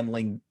 not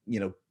handling,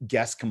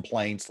 guest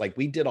complaints. Like,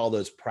 we did all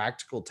those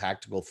practical,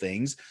 tactical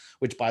things,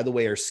 which, by the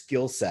way, are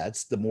skill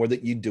sets. The more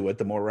that you do it,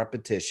 the more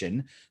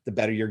repetition, the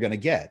better you're going to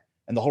get.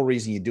 And the whole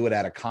reason you do it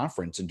at a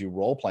conference and do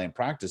role playing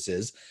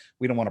practices,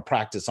 we don't want to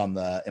practice on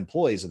the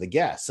employees or the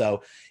guests.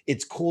 So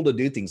it's cool to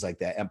do things like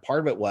that. And part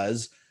of it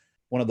was,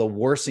 one of the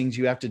worst things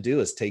you have to do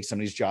is take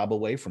somebody's job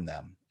away from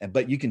them.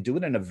 But you can do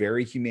it in a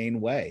very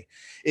humane way.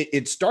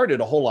 It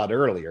started a whole lot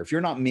earlier. If you're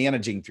not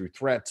managing through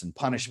threats and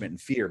punishment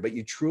and fear, but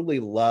you truly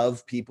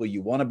love people,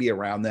 you want to be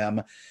around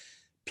them,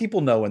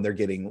 people know when they're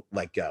getting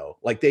let go,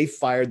 like they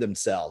fired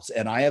themselves.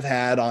 And I have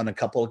had on a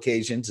couple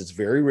occasions, it's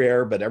very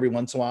rare, but every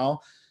once in a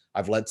while,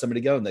 I've let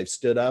somebody go and they've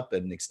stood up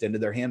and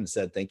extended their hand and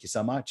said, thank you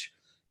so much.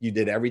 You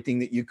did everything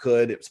that you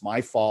could. It was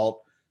my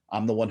fault.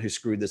 I'm the one who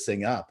screwed this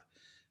thing up.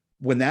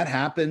 When that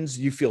happens,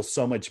 you feel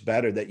so much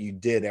better that you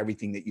did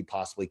everything that you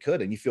possibly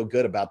could, and you feel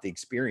good about the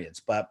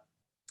experience. But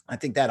I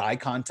think that eye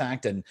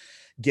contact and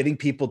getting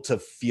people to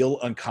feel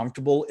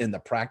uncomfortable in the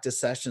practice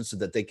session so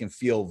that they can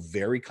feel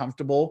very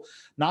comfortable.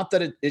 Not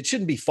that it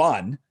shouldn't be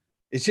fun.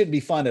 It shouldn't be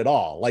fun at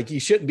all. Like, you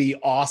shouldn't be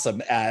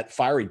awesome at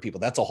firing people.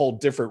 That's a whole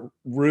different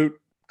root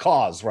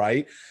cause,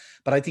 right?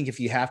 But I think if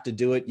you have to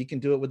do it, you can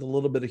do it with a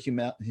little bit of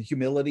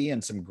humility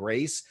and some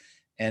grace.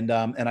 And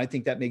I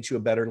think that makes you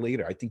a better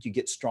leader. I think you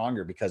get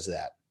stronger because of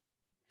that.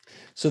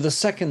 So the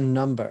second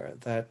number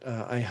that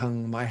I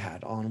hung my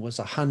hat on was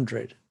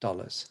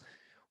 $100,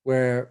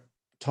 where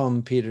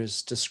Tom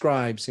Peters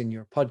describes in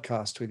your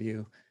podcast with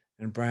you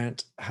and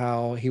Brant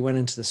how he went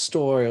into the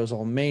store. It was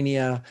all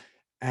mania,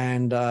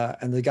 and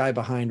the guy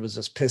behind was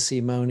just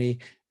pissy, moany.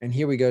 And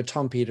here we go.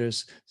 Tom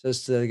Peters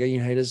says to the guy,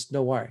 haters,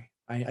 no worry.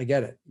 I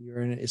get it.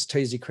 You're in it. It's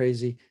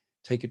crazy.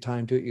 Take your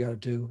time. Do what you got to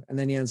do. And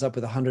then he ends up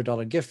with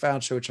 $100 gift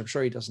voucher, which I'm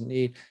sure he doesn't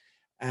need,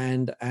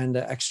 and an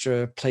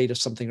extra plate of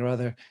something or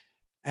other.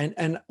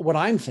 And what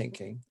I'm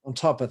thinking on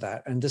top of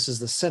that, and this is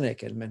the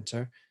cynic in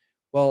Minter,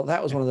 well,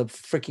 that was one of the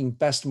freaking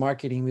best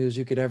marketing moves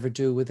you could ever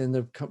do within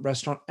the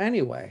restaurant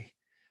anyway.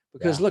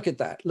 Because look at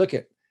that. Look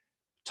at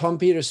Tom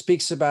Peters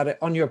speaks about it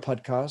on your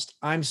podcast.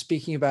 I'm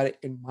speaking about it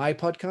in my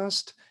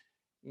podcast.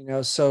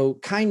 So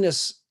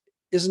kindness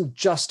isn't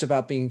just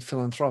about being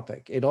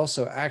philanthropic. It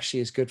also actually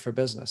is good for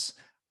business,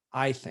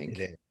 I think.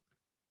 It is.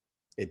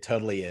 It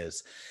totally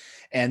is.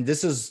 And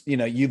this is,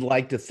 you'd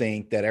like to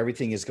think that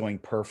everything is going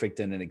perfect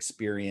in an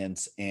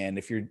experience. And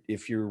if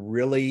you're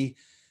really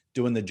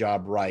doing the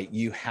job right,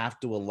 you have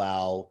to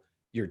allow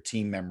your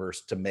team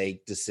members to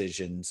make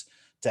decisions,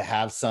 to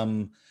have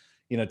some,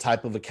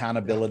 type of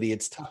accountability.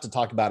 It's tough to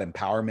talk about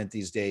empowerment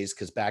these days,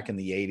 because back in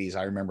the 80s,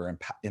 I remember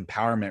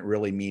empowerment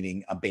really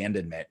meaning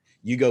abandonment.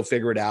 You go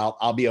figure it out.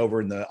 I'll be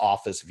over in the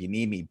office if you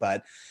need me.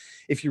 But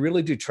if you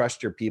really do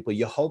trust your people,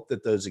 you hope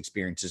that those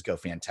experiences go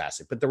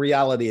fantastic. But the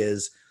reality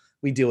is,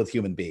 we deal with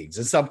human beings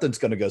and something's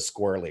going to go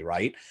squirrely,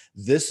 right?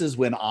 This is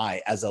when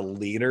I, as a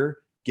leader,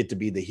 get to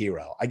be the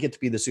hero. I get to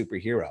be the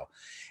superhero.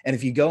 And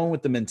if you go in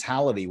with the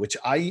mentality, which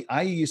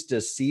I used to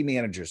see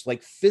managers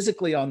like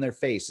physically on their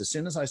face, as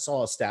soon as I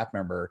saw a staff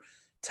member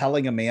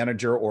telling a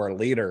manager or a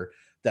leader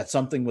that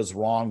something was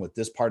wrong with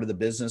this part of the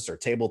business, or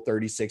table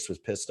 36 was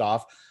pissed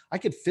off, I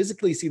could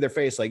physically see their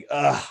face like,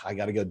 I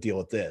got to go deal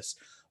with this.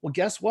 Well,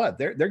 guess what?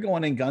 They're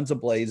going in guns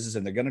a-blazes,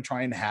 and they're going to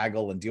try and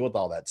haggle and deal with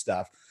all that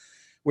stuff.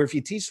 Where if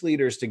you teach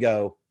leaders to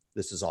go,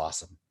 this is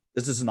awesome.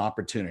 This is an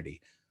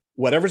opportunity.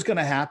 Whatever's going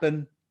to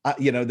happen,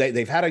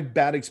 they've had a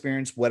bad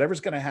experience.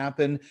 Whatever's going to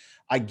happen,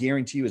 I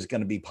guarantee you is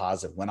going to be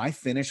positive. When I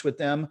finish with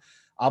them,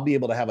 I'll be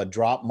able to have a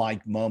drop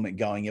mic moment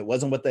going. It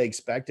wasn't what they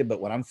expected, but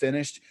when I'm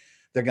finished,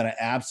 they're going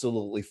to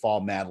absolutely fall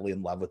madly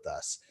in love with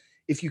us.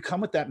 If you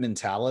come with that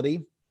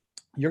mentality,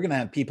 you're going to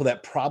have people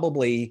that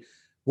probably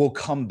will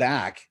come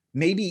back,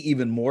 maybe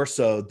even more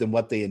so than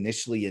what they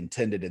initially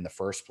intended in the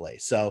first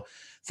place. So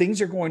things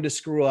are going to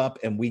screw up,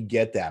 and we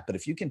get that. But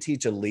if you can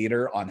teach a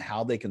leader on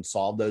how they can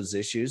solve those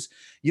issues,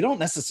 you don't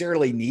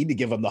necessarily need to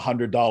give them the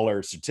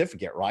 $100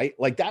 certificate, right?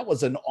 Like, that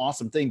was an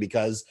awesome thing,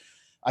 because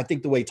I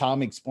think the way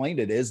Tom explained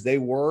it is they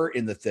were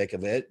in the thick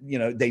of it.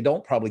 They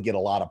don't probably get a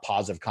lot of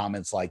positive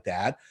comments like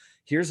that.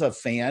 Here's a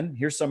fan.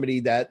 Here's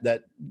somebody that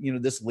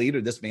this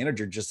leader, this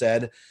manager just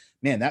said,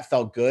 man, that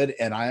felt good.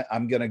 And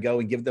I'm going to go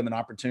and give them an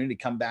opportunity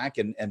to come back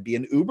and be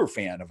an Uber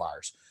fan of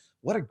ours.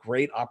 What a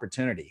great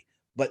opportunity.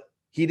 But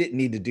he didn't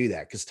need to do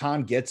that, because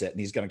Tom gets it and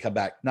he's going to come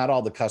back. Not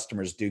all the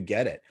customers do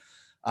get it.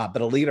 But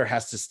a leader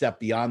has to step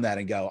beyond that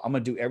and go, I'm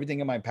going to do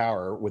everything in my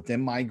power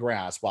within my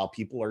grasp while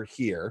people are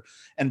here.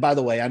 And by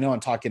the way, I know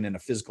I'm talking in a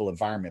physical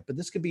environment, but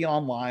this could be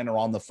online or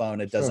on the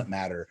phone. It doesn't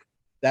matter.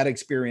 That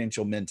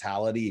experiential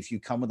mentality, if you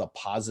come with a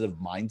positive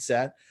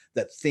mindset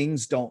that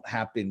things don't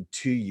happen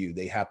to you,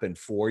 they happen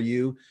for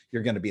you,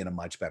 you're going to be in a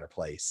much better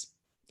place.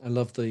 I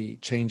love the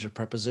change of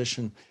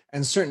preposition.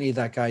 And certainly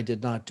that guy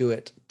did not do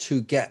it to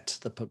get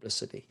the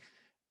publicity.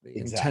 The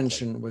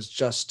intention was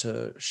just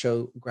to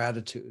show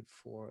gratitude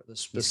for the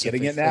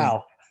specific He's getting it thing.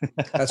 Now.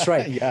 That's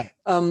right. Yeah.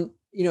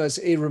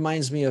 It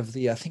reminds me of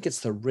I think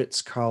it's the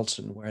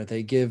Ritz-Carlton, where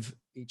they give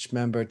each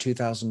member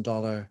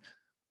 $2,000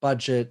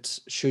 budget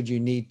should you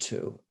need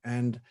to,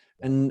 and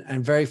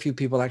very few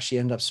people actually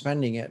end up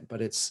spending it,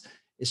 but it's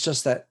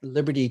just that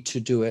liberty to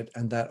do it,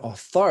 and that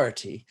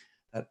authority,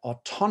 that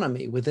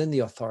autonomy within the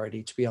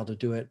authority to be able to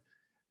do it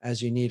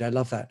as you need. I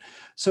love that.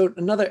 So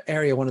another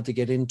area I wanted to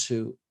get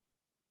into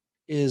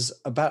is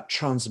about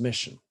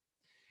transmission,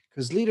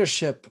 because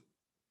leadership,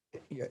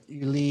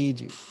 you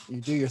lead,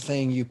 you do your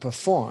thing, you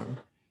perform,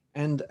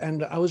 and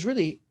I was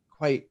really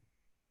quite,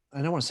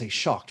 I don't want to say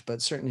shocked,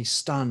 but certainly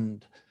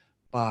stunned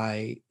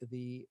by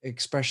the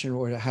expression,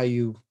 or how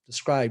you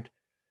described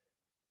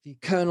the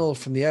colonel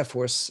from the Air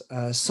Force,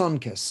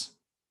 Sonkiss,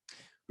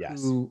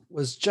 yes, who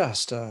was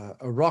just a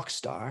rock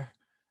star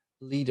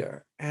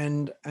leader.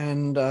 And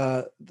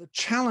the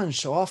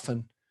challenge so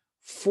often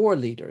for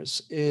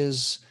leaders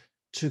is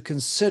to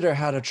consider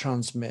how to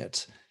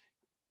transmit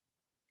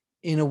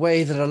in a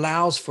way that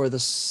allows for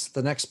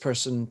the next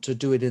person to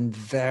do it in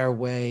their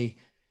way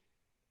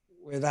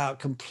without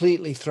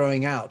completely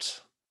throwing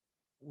out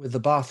with the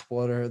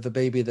bathwater, the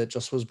baby that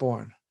just was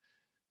born.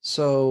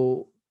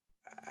 So,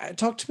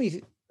 talk to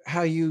me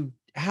how do you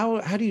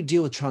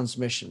deal with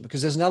transmission?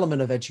 Because there's an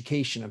element of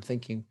education. I'm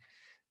thinking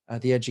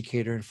the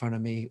educator in front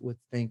of me would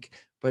think,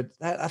 but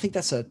I think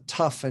that's a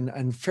tough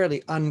and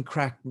fairly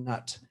uncracked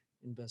nut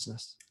in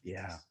business.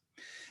 Yeah.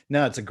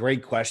 No, it's a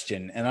great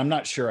question. And I'm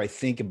not sure I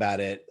think about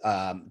it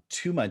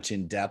too much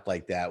in depth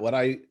like that.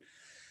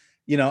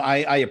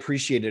 I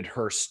appreciated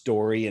her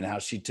story and how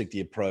she took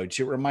the approach.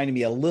 It reminded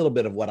me a little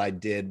bit of what I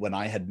did when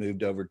I had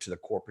moved over to the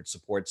corporate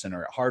support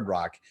center at Hard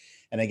Rock.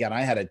 And again,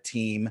 I had a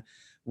team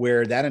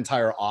where that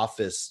entire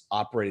office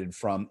operated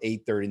from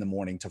 8:30 in the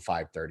morning to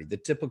 5:30, the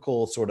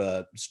typical sort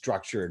of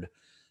structured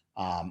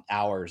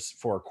hours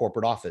for a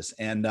corporate office.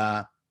 And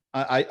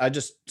I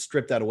just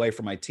stripped that away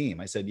from my team.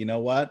 I said, you know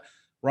what?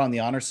 We're on the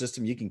honor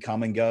system. You can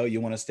come and go. You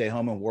want to stay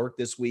home and work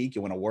this week.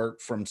 You want to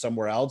work from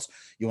somewhere else.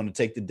 You want to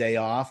take the day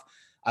off.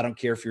 I don't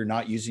care if you're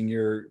not using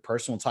your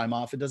personal time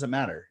off. It doesn't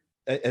matter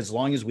as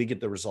long as we get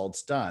the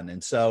results done.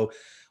 And so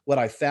what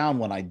I found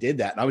when I did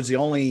that, and I was the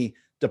only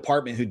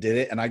department who did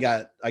it, and I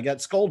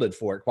got scolded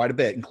for it quite a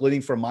bit,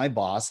 including from my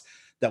boss,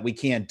 that we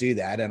can't do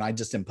that. And I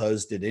just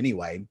imposed it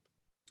anyway.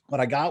 What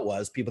I got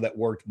was people that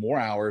worked more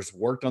hours,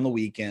 worked on the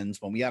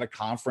weekends. When we had a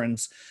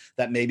conference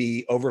that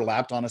maybe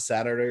overlapped on a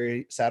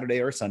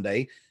Saturday or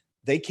Sunday,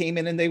 they came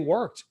in and they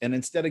worked. And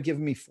instead of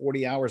giving me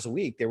 40 hours a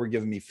week, they were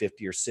giving me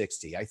 50 or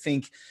 60. I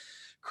think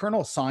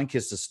Colonel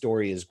Sonkis'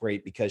 story is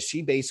great because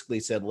she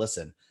basically said,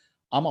 listen,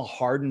 I'm a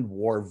hardened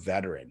war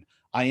veteran.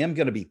 I am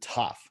going to be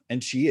tough.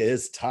 And she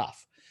is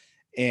tough.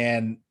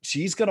 And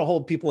she's going to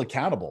hold people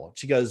accountable.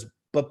 She goes,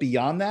 but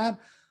beyond that,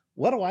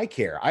 what do I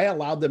care? I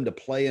allowed them to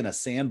play in a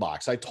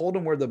sandbox. I told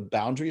them where the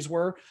boundaries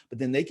were, but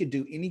then they could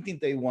do anything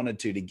they wanted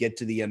to get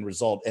to the end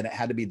result. And it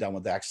had to be done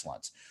with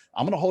excellence.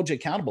 I'm going to hold you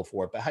accountable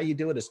for it, but how you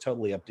do it is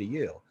totally up to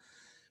you.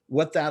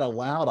 What that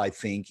allowed, I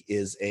think,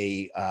 is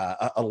a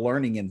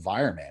learning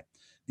environment.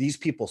 These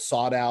people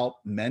sought out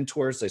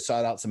mentors. They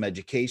sought out some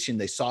education.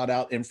 They sought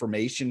out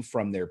information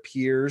from their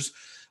peers,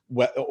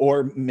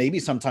 or maybe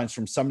sometimes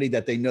from somebody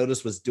that they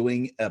noticed was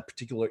doing a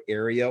particular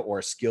area or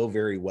a skill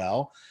very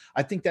well.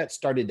 I think that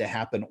started to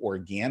happen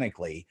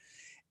organically.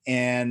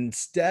 And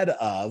instead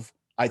of,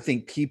 I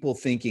think, people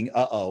thinking,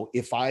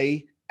 if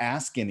I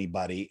ask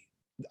anybody,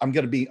 I'm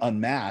going to be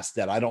unmasked,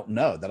 that I don't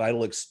know, that I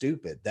look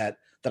stupid, that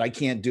I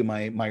can't do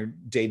my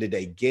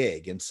day-to-day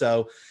gig. And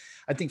so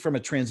I think from a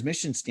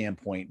transmission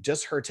standpoint,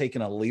 just her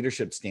taking a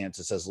leadership stance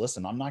that says,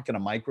 listen, I'm not going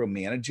to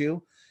micromanage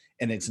you.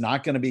 And it's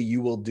not going to be, you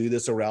will do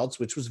this or else,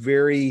 which was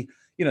very,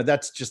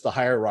 that's just the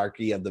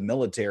hierarchy of the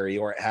military,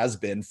 or it has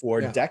been for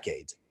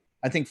decades.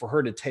 I think for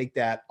her to take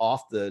that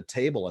off the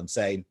table and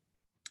say,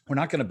 we're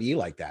not going to be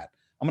like that.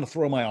 I'm going to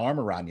throw my arm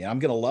around you. I'm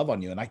going to love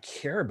on you. And I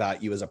care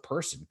about you as a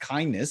person.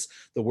 Kindness,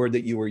 the word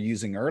that you were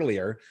using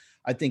earlier,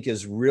 I think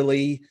is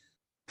really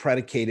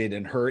predicated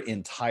in her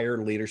entire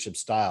leadership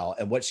style.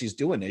 And what she's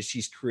doing is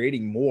she's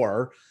creating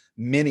more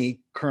mini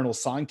Colonel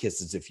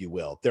Sonkises, if you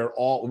will.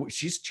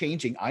 She's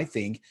changing, I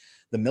think,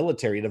 the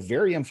military at a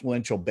very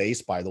influential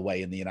base, by the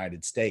way, in the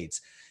United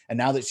States. And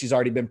now that she's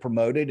already been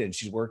promoted and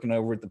she's working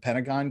over at the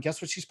Pentagon,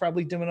 guess what she's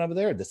probably doing over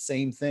there? The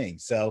same thing.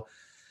 So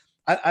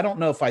I don't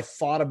know if I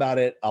thought about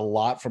it a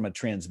lot from a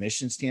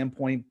transmission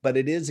standpoint, but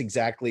it is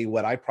exactly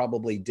what I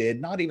probably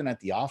did, not even at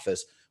the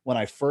office, when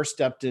I first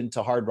stepped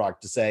into Hard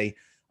Rock, to say,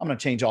 I'm going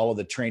to change all of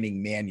the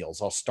training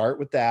manuals. I'll start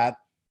with that,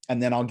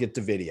 and then I'll get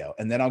to video,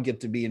 and then I'll get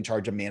to be in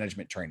charge of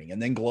management training,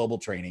 and then global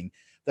training.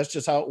 That's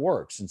just how it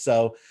works. And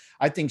so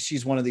I think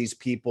she's one of these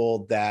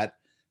people that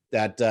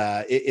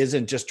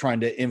isn't just trying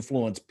to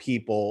influence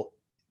people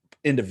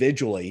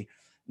individually.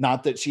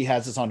 Not that she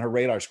has this on her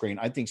radar screen.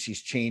 I think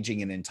she's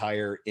changing an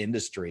entire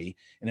industry,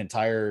 an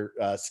entire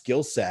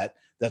skill set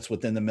that's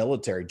within the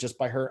military, just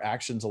by her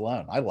actions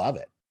alone. I love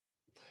it.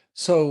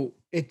 So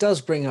it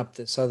does bring up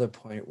this other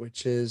point,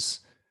 which is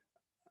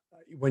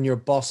when your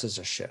bosses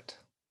are shit.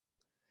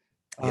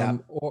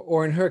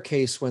 Or in her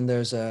case, when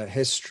there's a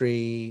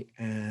history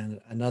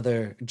and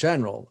another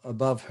general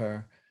above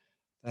her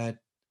that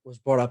was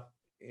brought up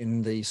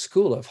in the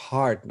school of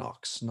hard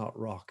knocks, not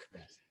rock,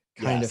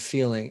 kind of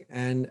feeling,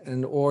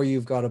 and or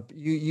you've got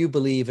you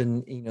believe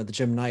in the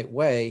Jim Knight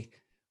way,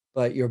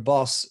 but your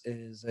boss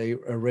is a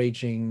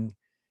raging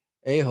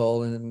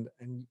a-hole, and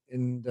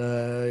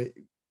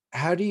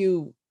how do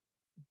you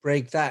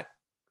break that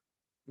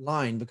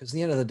line? Because at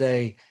the end of the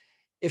day,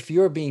 if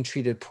you're being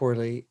treated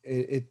poorly,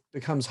 it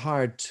becomes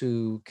hard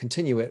to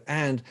continue it.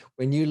 And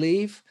when you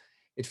leave,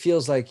 it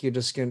feels like you're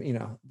just going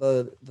to,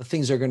 the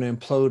things are going to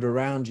implode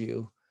around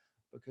you,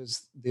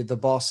 because the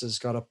boss has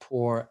got a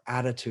poor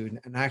attitude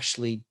and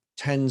actually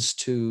tends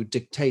to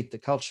dictate the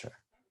culture.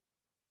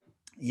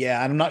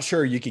 Yeah, I'm not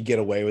sure you could get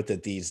away with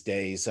it these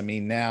days. I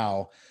mean,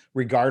 now,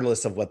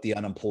 regardless of what the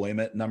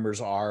unemployment numbers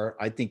are,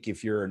 I think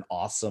if you're an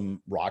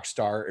awesome rock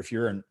star, if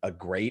you're a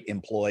great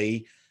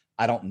employee,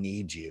 I don't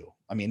need you.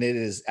 I mean, it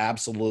is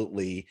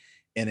absolutely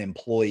an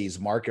employee's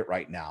market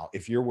right now.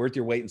 If you're worth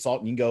your weight in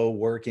salt, you can go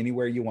work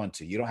anywhere you want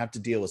to. You don't have to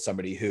deal with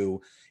somebody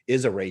who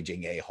is a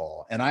raging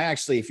a-hole. And I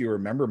actually, if you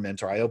remember,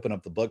 Mentor, I opened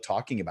up the book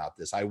talking about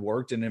this. I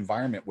worked in an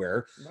environment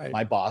where Right.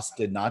 my boss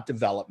did not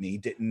develop me,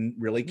 didn't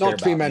really care Not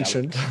to be about me.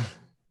 mentioned.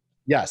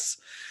 Yes.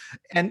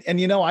 And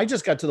I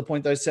just got to the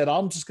point that I said,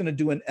 I'm just going to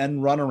do an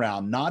end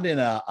runaround, not in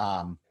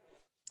a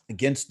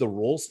against the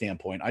rule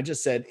standpoint. I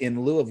just said,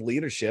 in lieu of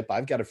leadership,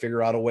 I've got to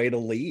figure out a way to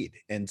lead.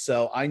 And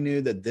so I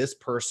knew that this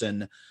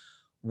person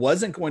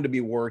wasn't going to be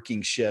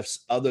working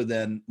shifts other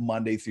than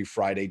Monday through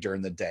Friday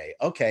during the day.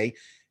 Okay.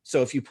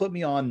 So if you put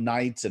me on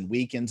nights and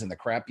weekends and the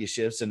crappy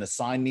shifts and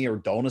assign me or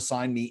don't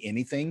assign me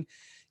anything,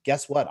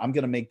 guess what? I'm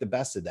going to make the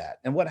best of that.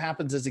 And what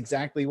happens is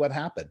exactly what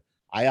happened.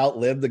 I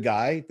outlived the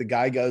guy. The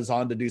guy goes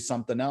on to do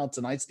something else.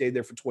 And I stayed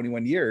there for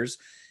 21 years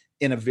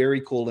in a very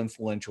cool,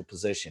 influential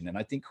position. And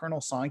I think Colonel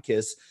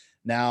Sonkis,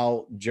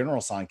 now General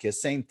Sonkis,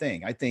 same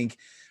thing. I think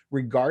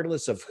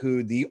regardless of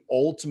who the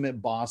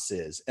ultimate boss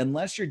is,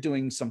 unless you're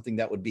doing something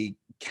that would be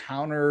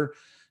counter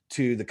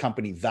to the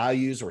company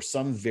values or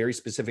some very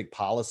specific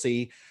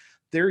policy,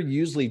 they're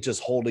usually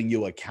just holding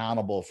you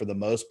accountable for the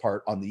most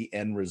part on the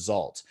end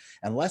result.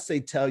 Unless they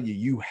tell you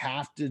you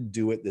have to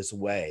do it this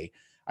way,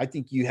 I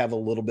think you have a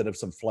little bit of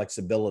some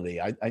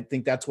flexibility. I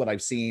think that's what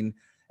I've seen,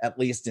 at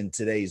least in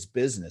today's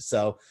business.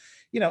 So,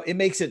 it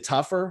makes it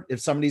tougher.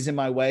 If somebody's in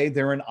my way,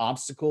 they're an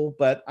obstacle,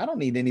 but I don't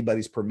need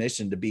anybody's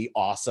permission to be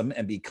awesome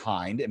and be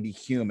kind and be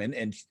human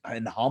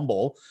and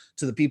humble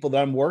to the people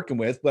that I'm working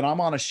with when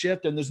I'm on a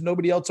shift and there's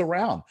nobody else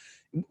around.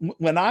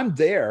 When I'm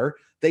there,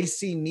 they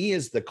see me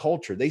as the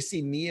culture. They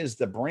see me as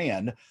the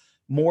brand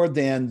more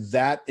than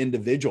that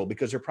individual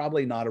because they're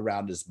probably not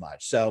around as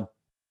much. So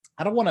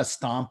I don't want to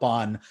stomp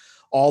on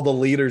all the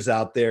leaders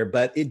out there,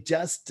 but it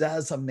just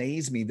does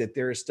amaze me that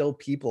there are still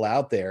people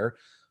out there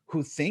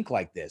who think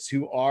like this,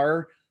 who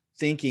are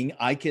thinking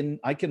I can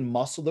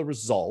muscle the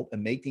result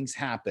and make things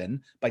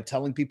happen by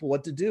telling people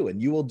what to do,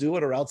 and you will do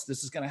it or else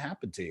this is going to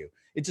happen to you.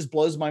 It just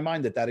blows my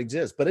mind that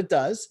exists, but it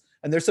does.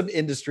 And there's some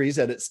industries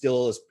that it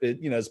still is,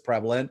 is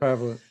prevalent.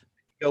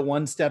 Go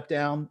one step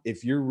down.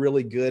 If you're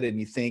really good and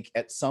you think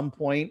at some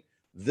point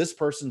this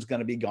person's going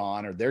to be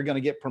gone or they're going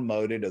to get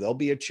promoted or they'll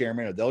be a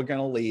chairman or they're going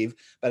to leave,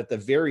 but at the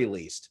very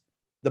least,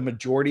 the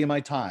majority of my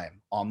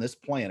time on this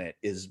planet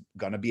is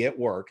going to be at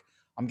work.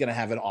 I'm going to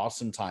have an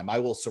awesome time. I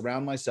will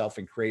surround myself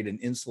and create an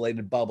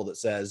insulated bubble that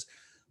says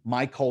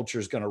my culture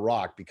is going to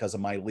rock because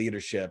of my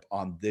leadership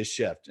on this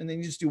shift. And then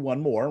you just do one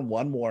more and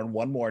one more and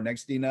one more.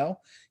 Next thing you know,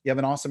 you have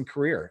an awesome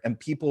career and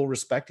people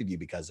respected you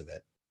because of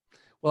it.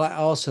 Well, I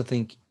also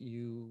think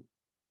you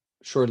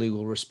surely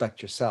will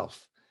respect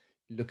yourself.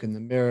 You look in the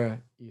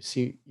mirror,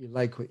 you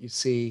like what you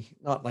see,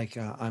 not like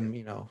I'm,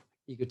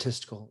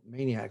 egotistical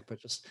maniac, but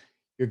just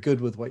you're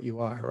good with what you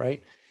are,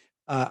 right?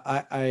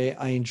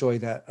 I enjoy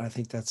that. I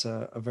think that's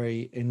a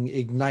very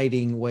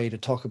igniting way to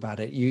talk about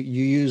it. You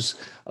use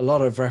a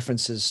lot of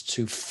references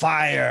to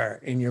fire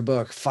in your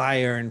book,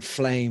 fire and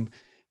flame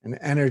and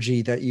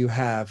energy that you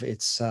have.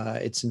 It's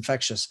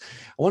infectious.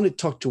 I want to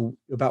talk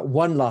about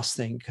one last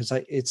thing because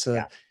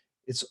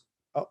it's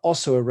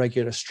also a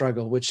regular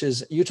struggle, which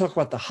is you talk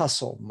about the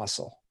hustle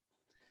muscle,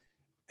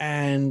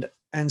 and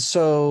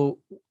so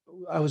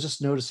I was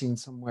just noticing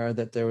somewhere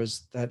that there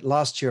was that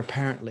last year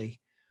apparently.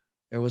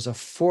 There was a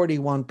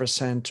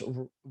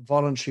 41%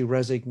 voluntary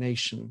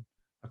resignation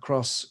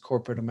across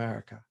corporate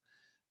America.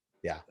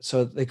 Yeah.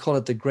 So they call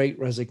it the Great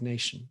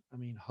Resignation. I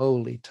mean,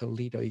 holy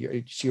Toledo.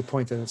 To your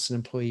point that it's an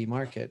employee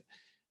market.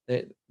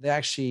 They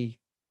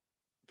actually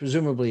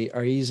presumably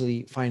are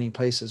easily finding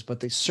places, but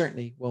they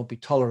certainly won't be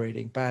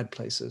tolerating bad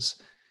places.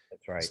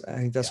 That's right. So I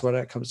think that's what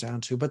that comes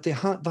down to. But the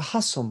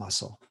hustle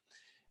muscle,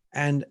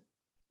 and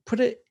put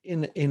it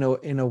in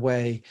a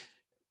way.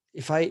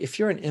 If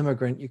you're an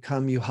immigrant, you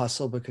come, you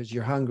hustle because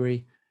you're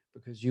hungry,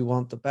 because you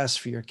want the best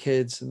for your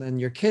kids, and then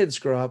your kids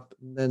grow up,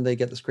 and then they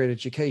get this great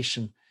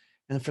education,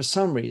 and for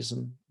some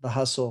reason, the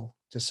hustle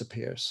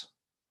disappears.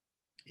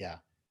 Yeah.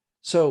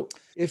 So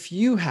if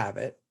you have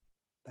it,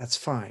 that's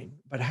fine.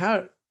 But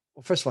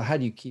first of all, how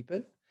do you keep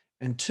it?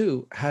 And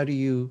two, how do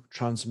you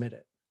transmit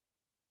it?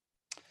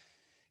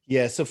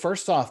 Yeah. So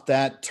first off,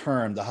 that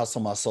term, the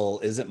hustle muscle,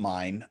 isn't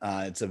mine.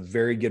 It's a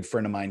very good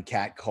friend of mine,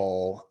 Kat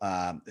Cole,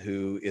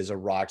 who is a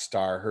rock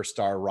star. Her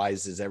star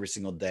rises every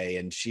single day.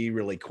 And she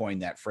really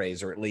coined that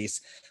phrase, or at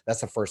least that's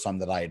the first time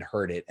that I had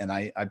heard it. And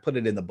I put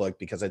it in the book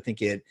because I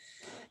think it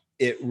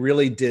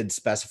really did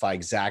specify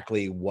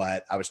exactly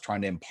what I was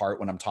trying to impart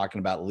when I'm talking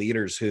about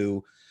leaders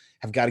who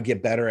have got to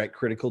get better at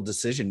critical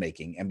decision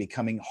making and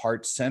becoming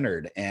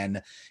heart-centered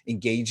and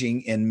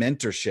engaging in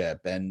mentorship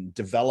and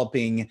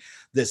developing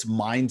this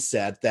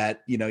mindset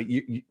that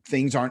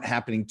things aren't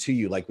happening to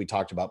you like we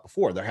talked about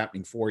before, they're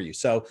happening for you.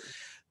 So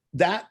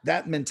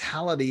that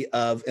mentality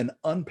of an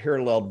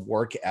unparalleled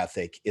work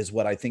ethic is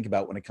what I think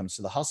about when it comes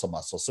to the hustle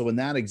muscle. So in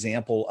that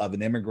example of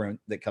an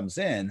immigrant that comes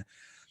in,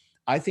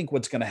 I think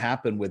what's going to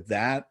happen with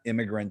that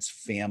immigrant's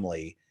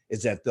family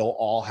is that they'll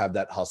all have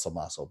that hustle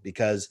muscle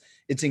because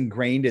it's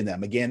ingrained in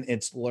them. Again,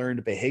 it's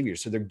learned behavior.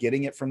 So they're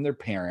getting it from their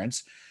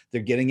parents.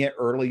 They're getting it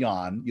early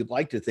on. You'd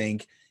like to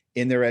think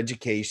in their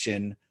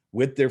education,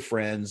 with their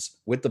friends,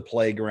 with the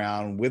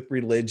playground, with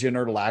religion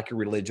or lack of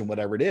religion,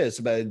 whatever it is.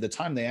 By the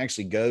time they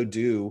actually go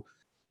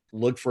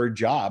look for a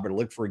job or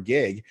look for a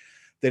gig,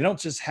 they don't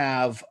just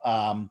have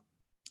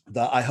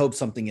I hope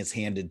something is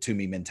handed to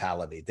me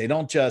mentality. They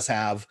don't just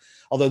have,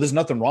 although there's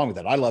nothing wrong with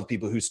that. I love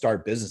people who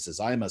start businesses.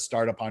 I am a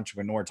startup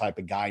entrepreneur type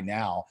of guy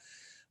now.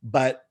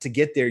 But to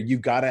get there,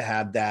 you've got to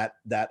have that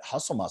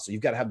hustle muscle.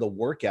 You've got to have the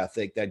work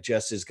ethic that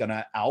just is going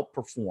to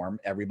outperform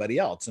everybody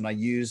else. And I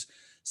use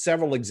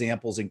several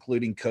examples,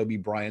 including Kobe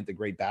Bryant, the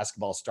great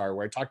basketball star,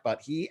 where I talked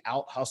about he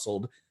out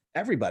hustled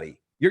everybody.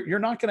 You're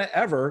not going to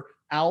ever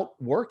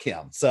outwork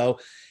him. So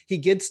he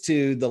gets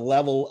to the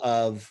level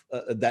of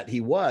that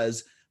he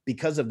was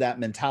because of that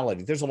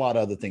mentality. There's a lot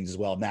of other things as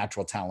well,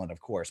 natural talent, of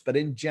course. But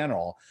in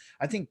general,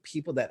 I think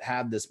people that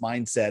have this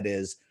mindset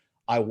is,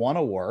 I want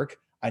to work.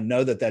 I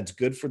know that that's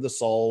good for the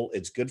soul.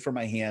 It's good for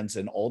my hands.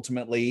 And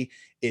ultimately,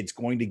 it's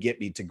going to get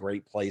me to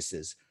great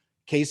places.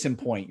 Case in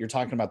point, you're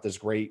talking about this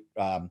great,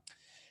 what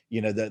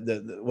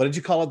did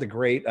you call it? The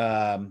Great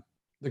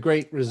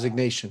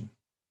Resignation.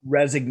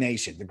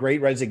 The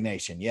Great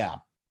Resignation. Yeah.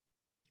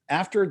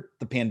 After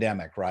the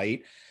pandemic,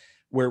 right,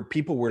 where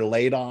people were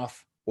laid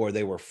off or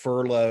they were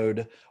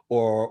furloughed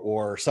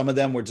or some of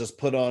them were just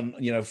put on,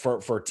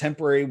 for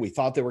temporary, we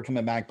thought they were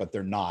coming back, but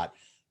they're not.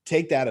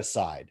 Take that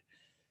aside.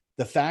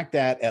 The fact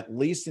that at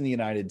least in the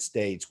United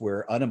States,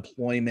 where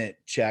unemployment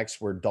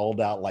checks were doled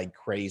out like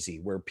crazy,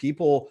 where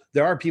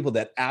there are people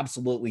that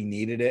absolutely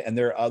needed it, and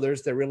there are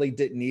others that really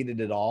didn't need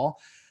it at all,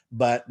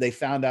 but they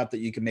found out that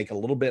you can make a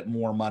little bit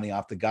more money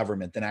off the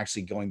government than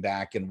actually going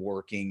back and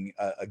working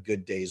a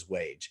good day's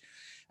wage.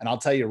 And I'll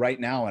tell you right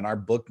now, in our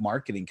book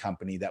marketing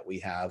company that we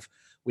have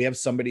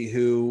somebody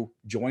who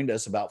joined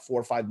us about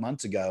 4 or 5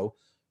 months ago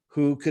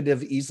who could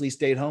have easily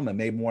stayed home and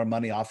made more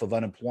money off of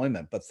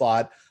unemployment, but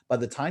thought by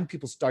the time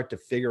people start to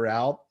figure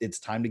out it's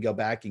time to go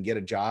back and get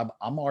a job,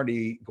 I'm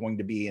already going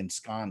to be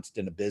ensconced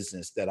in a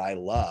business that I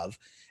love,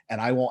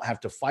 and I won't have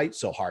to fight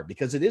so hard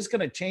because it is going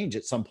to change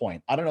at some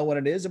point. I don't know when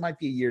it is. It might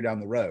be a year down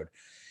the road.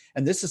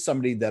 And this is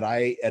somebody that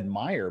I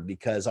admire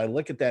because I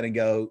look at that and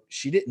go,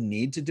 she didn't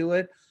need to do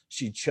it.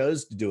 She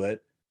chose to do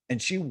it.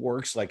 And she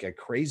works like a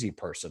crazy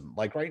person.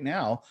 Like right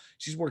now,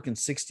 she's working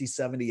 60,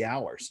 70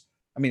 hours.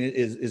 I mean, it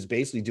is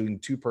basically doing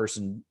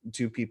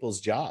two people's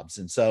jobs.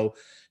 And so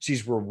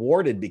she's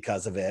rewarded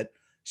because of it.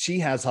 She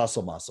has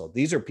hustle muscle.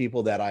 These are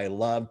people that I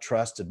love,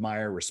 trust,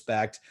 admire,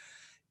 respect.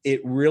 It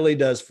really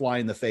does fly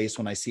in the face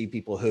when I see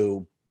people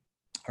who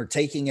are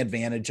taking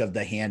advantage of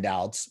the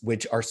handouts,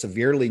 which are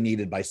severely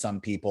needed by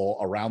some people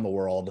around the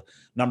world,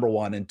 number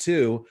one. And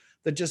two,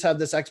 that just have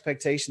this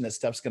expectation that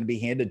stuff's going to be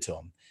handed to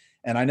them.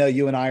 And I know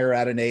you and I are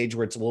at an age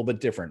where it's a little bit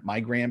different. My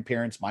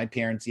grandparents, my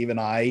parents, even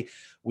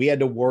we had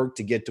to work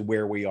to get to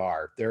where we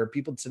are. There are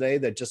people today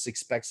that just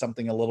expect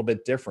something a little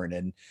bit different.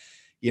 And,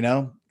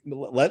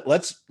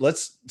 let's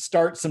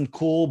start some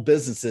cool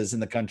businesses in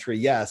the country.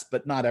 Yes,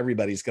 but not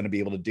everybody's going to be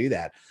able to do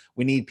that.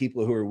 We need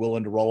people who are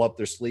willing to roll up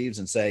their sleeves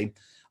and say,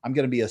 I'm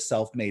going to be a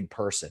self-made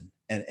person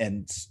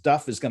and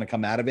stuff is going to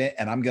come out of it.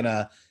 And I'm going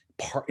to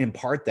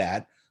impart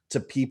that to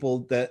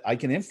people that I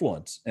can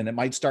influence. And it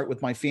might start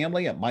with my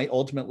family. It might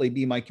ultimately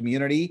be my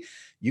community.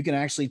 You can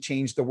actually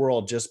change the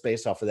world just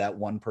based off of that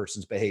one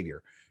person's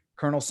behavior.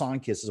 Colonel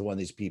Sonkiss is one of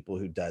these people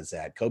who does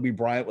that. Kobe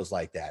Bryant was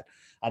like that.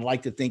 I'd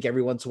like to think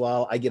every once in a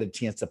while I get a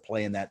chance to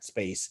play in that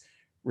space,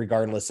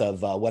 regardless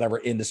of whatever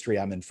industry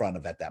I'm in front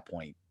of at that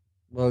point.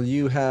 Well,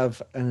 you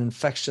have an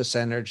infectious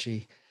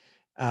energy.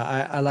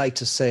 I like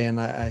to say, and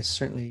I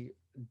certainly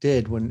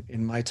did when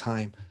in my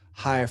time,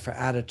 hire for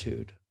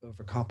attitude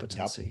over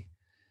competency. Yep.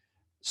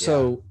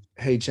 So,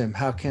 Hey, Jim,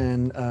 how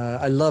can,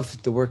 I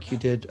love the work you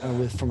did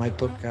for my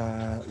book,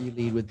 you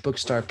lead with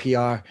Bookstar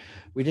PR.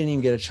 We didn't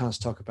even get a chance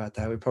to talk about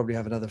that. We probably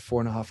have another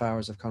 4.5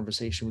 hours of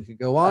conversation we could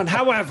go on.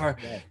 However,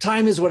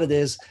 time is what it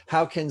is.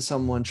 How can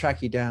someone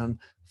track you down,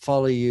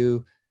 follow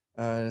you,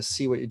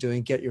 see what you're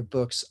doing, get your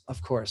books?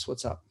 Of course,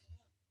 what's up?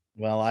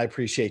 Well, I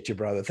appreciate you,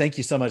 brother. Thank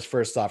you so much,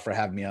 first off, for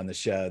having me on the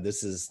show.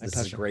 This is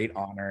a great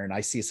honor, and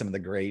I see some of the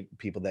great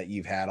people that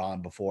you've had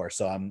on before,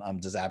 so I'm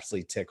just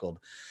absolutely tickled.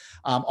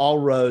 All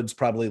roads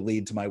probably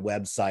lead to my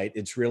website.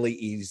 It's really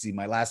easy.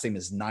 My last name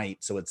is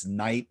Knight, so it's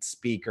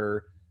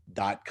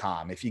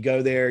knightspeaker.com. If you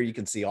go there, you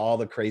can see all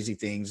the crazy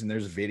things, and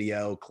there's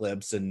video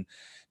clips and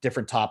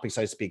different topics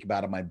I speak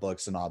about in my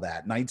books and all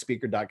that.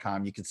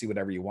 Knightspeaker.com. You can see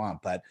whatever you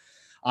want, but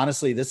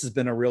honestly, this has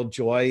been a real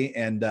joy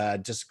and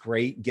just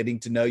great getting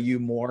to know you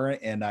more.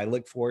 And I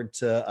look forward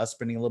to us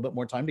spending a little bit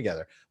more time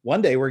together.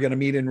 One day we're going to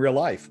meet in real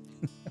life.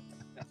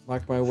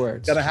 Mark my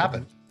words. It's going to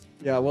happen.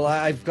 Yeah. Well,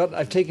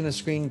 I've taken a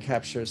screen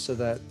capture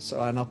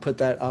and I'll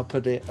put it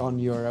on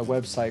your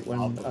website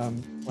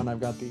when I've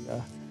got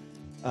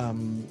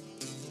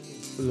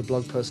the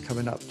blog post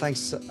coming up.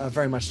 Thanks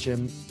very much,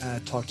 Jim.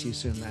 Talk to you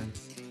soon, man.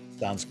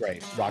 Sounds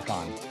great. Rock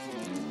on.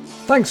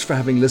 Thanks for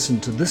having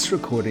listened to this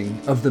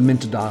recording of the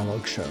Minter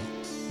Dialogue Show.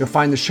 You'll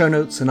find the show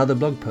notes and other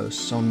blog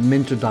posts on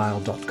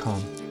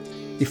minterdial.com.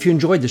 If you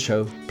enjoyed the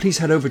show, please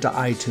head over to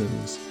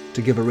iTunes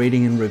to give a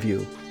rating and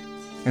review.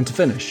 And to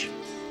finish,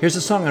 here's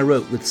a song I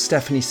wrote with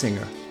Stephanie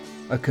Singer,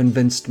 A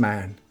Convinced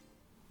Man.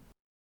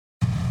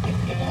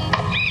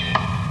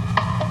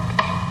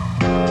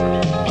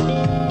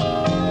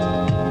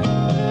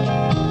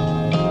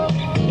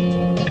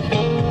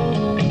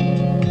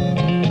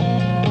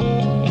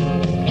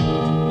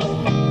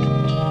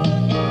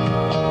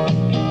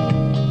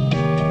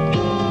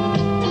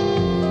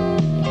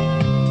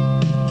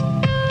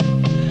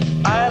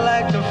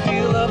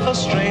 A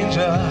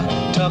stranger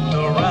tucked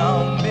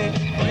around me,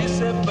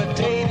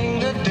 precipitating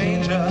the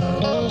danger.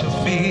 To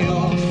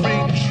feel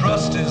free,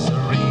 trust is the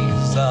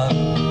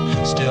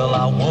reason. Still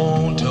I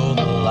won't toe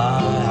the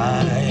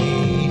line.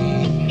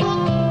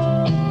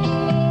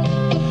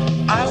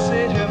 I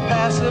sit here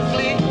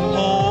passively,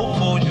 hope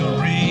for your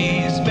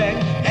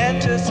respect,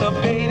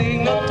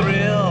 anticipating the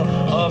thrill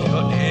of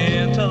your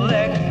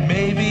intellect.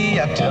 Maybe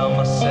I tell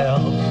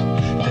myself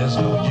there's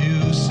no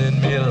use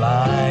in me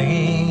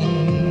lying.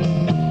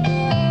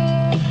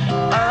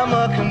 I'm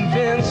a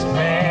convinced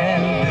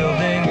man,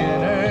 building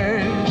an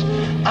urge.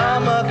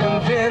 I'm a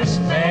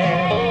convinced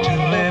man, to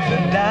live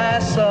and die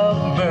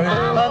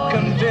submerged. A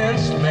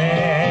convinced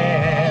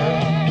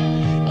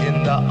man,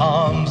 in the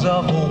arms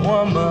of a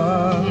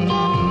woman.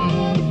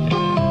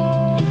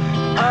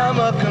 I'm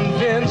a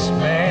convinced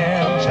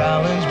man,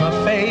 challenge my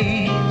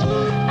fate.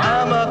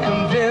 I'm a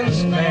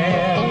convinced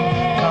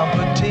man,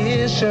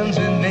 competition's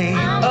innate.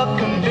 A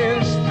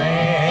convinced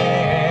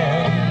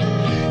man,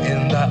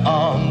 in the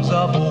arms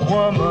of a woman.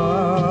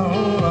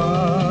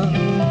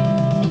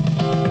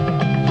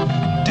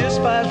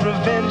 Despise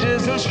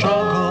revenges and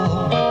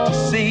struggle to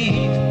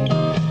see.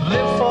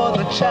 Live for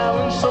the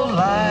challenge so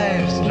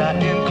life's not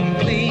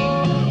incomplete.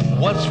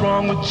 What's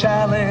wrong with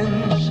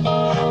challenge?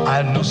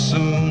 I know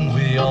soon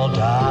we all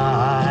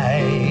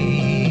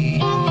die.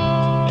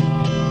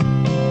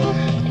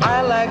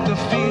 I like the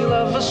feel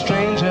of a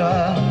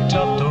stranger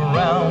tucked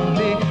around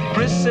me,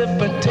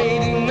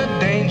 precipitating the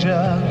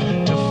danger.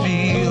 To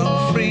feel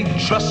free,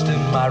 trust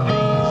in my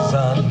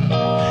reason,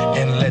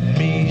 and let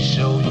me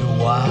show you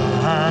why.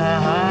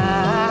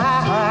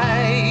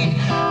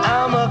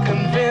 I'm a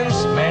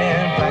convinced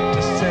man,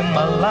 practicing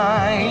my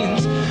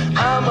lines.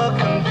 I'm a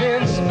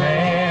convinced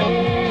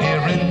man,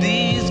 here in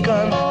these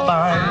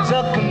confines.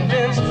 A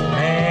convinced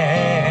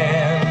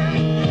man,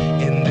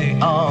 in the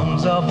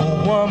arms of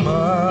a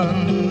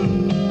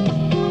woman.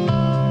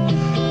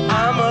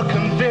 I'm a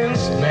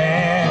convinced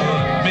man,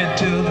 bid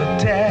to the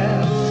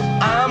test.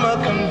 I'm a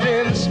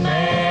convinced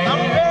man,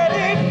 I'm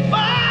ready for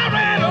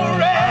an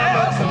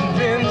arrest. I'm a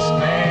convinced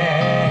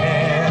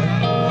man,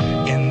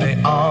 in the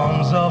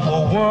arms of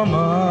a woman.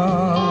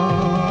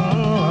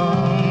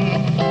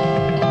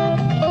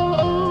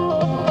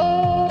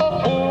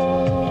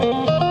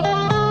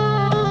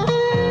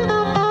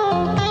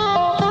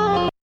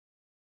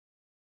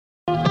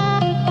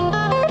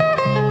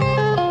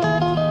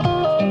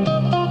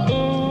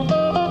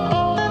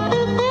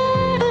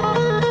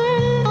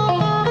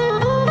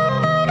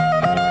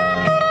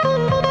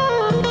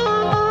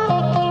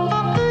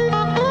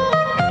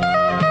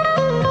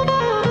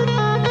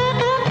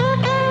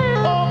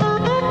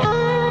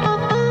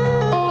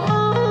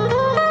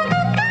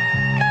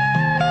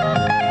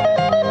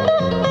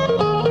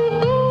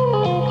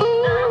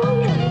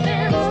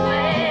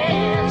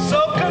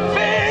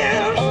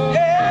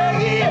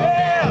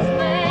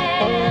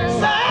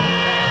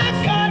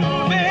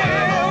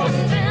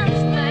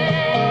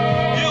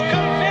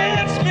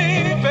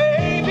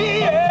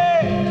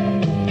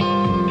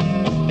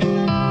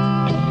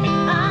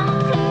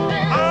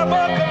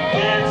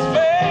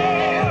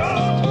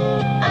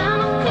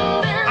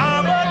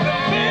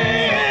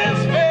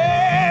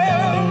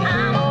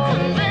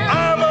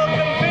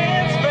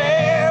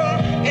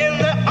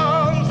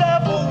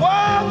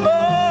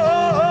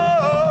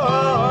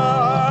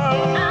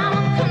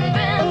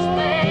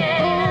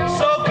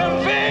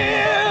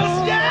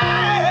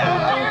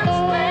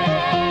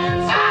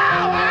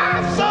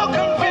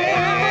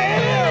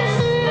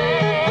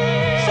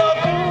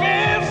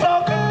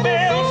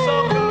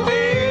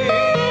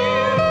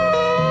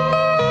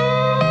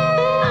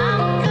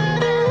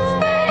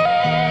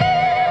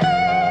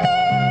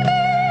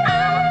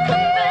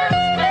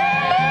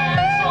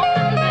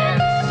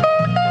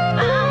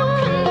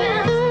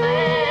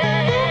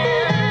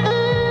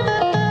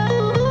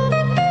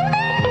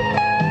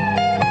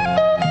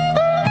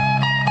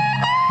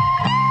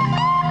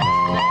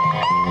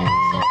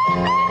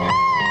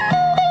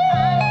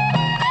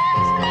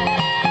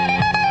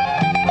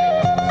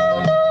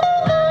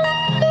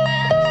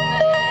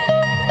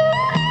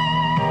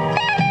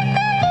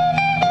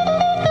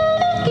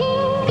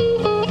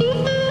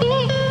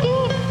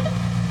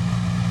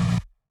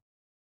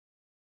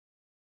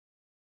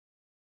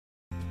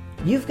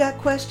 You've got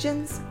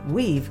questions,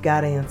 we've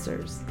got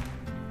answers.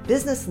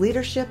 Business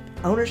leadership,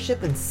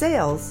 ownership, and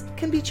sales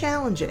can be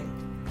challenging.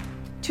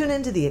 Tune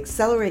into the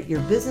Accelerate Your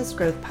Business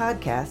Growth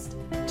podcast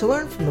to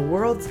learn from the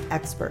world's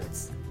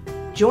experts.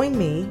 Join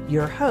me,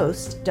 your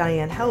host,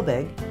 Diane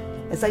Helbig,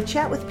 as I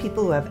chat with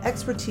people who have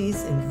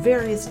expertise in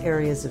various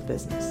areas of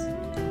business.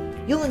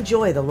 You'll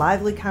enjoy the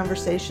lively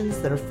conversations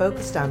that are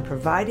focused on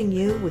providing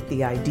you with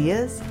the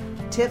ideas,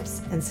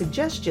 tips, and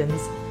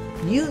suggestions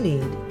you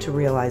need to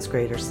realize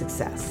greater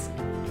success.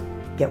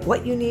 Get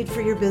what you need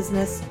for your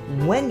business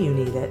when you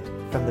need it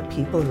from the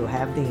people who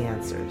have the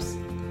answers.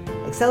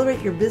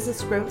 Accelerate Your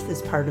Business Growth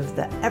is part of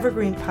the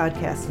Evergreen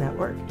Podcast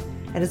Network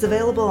and is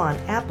available on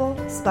Apple,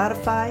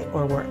 Spotify,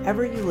 or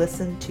wherever you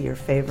listen to your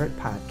favorite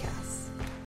podcasts.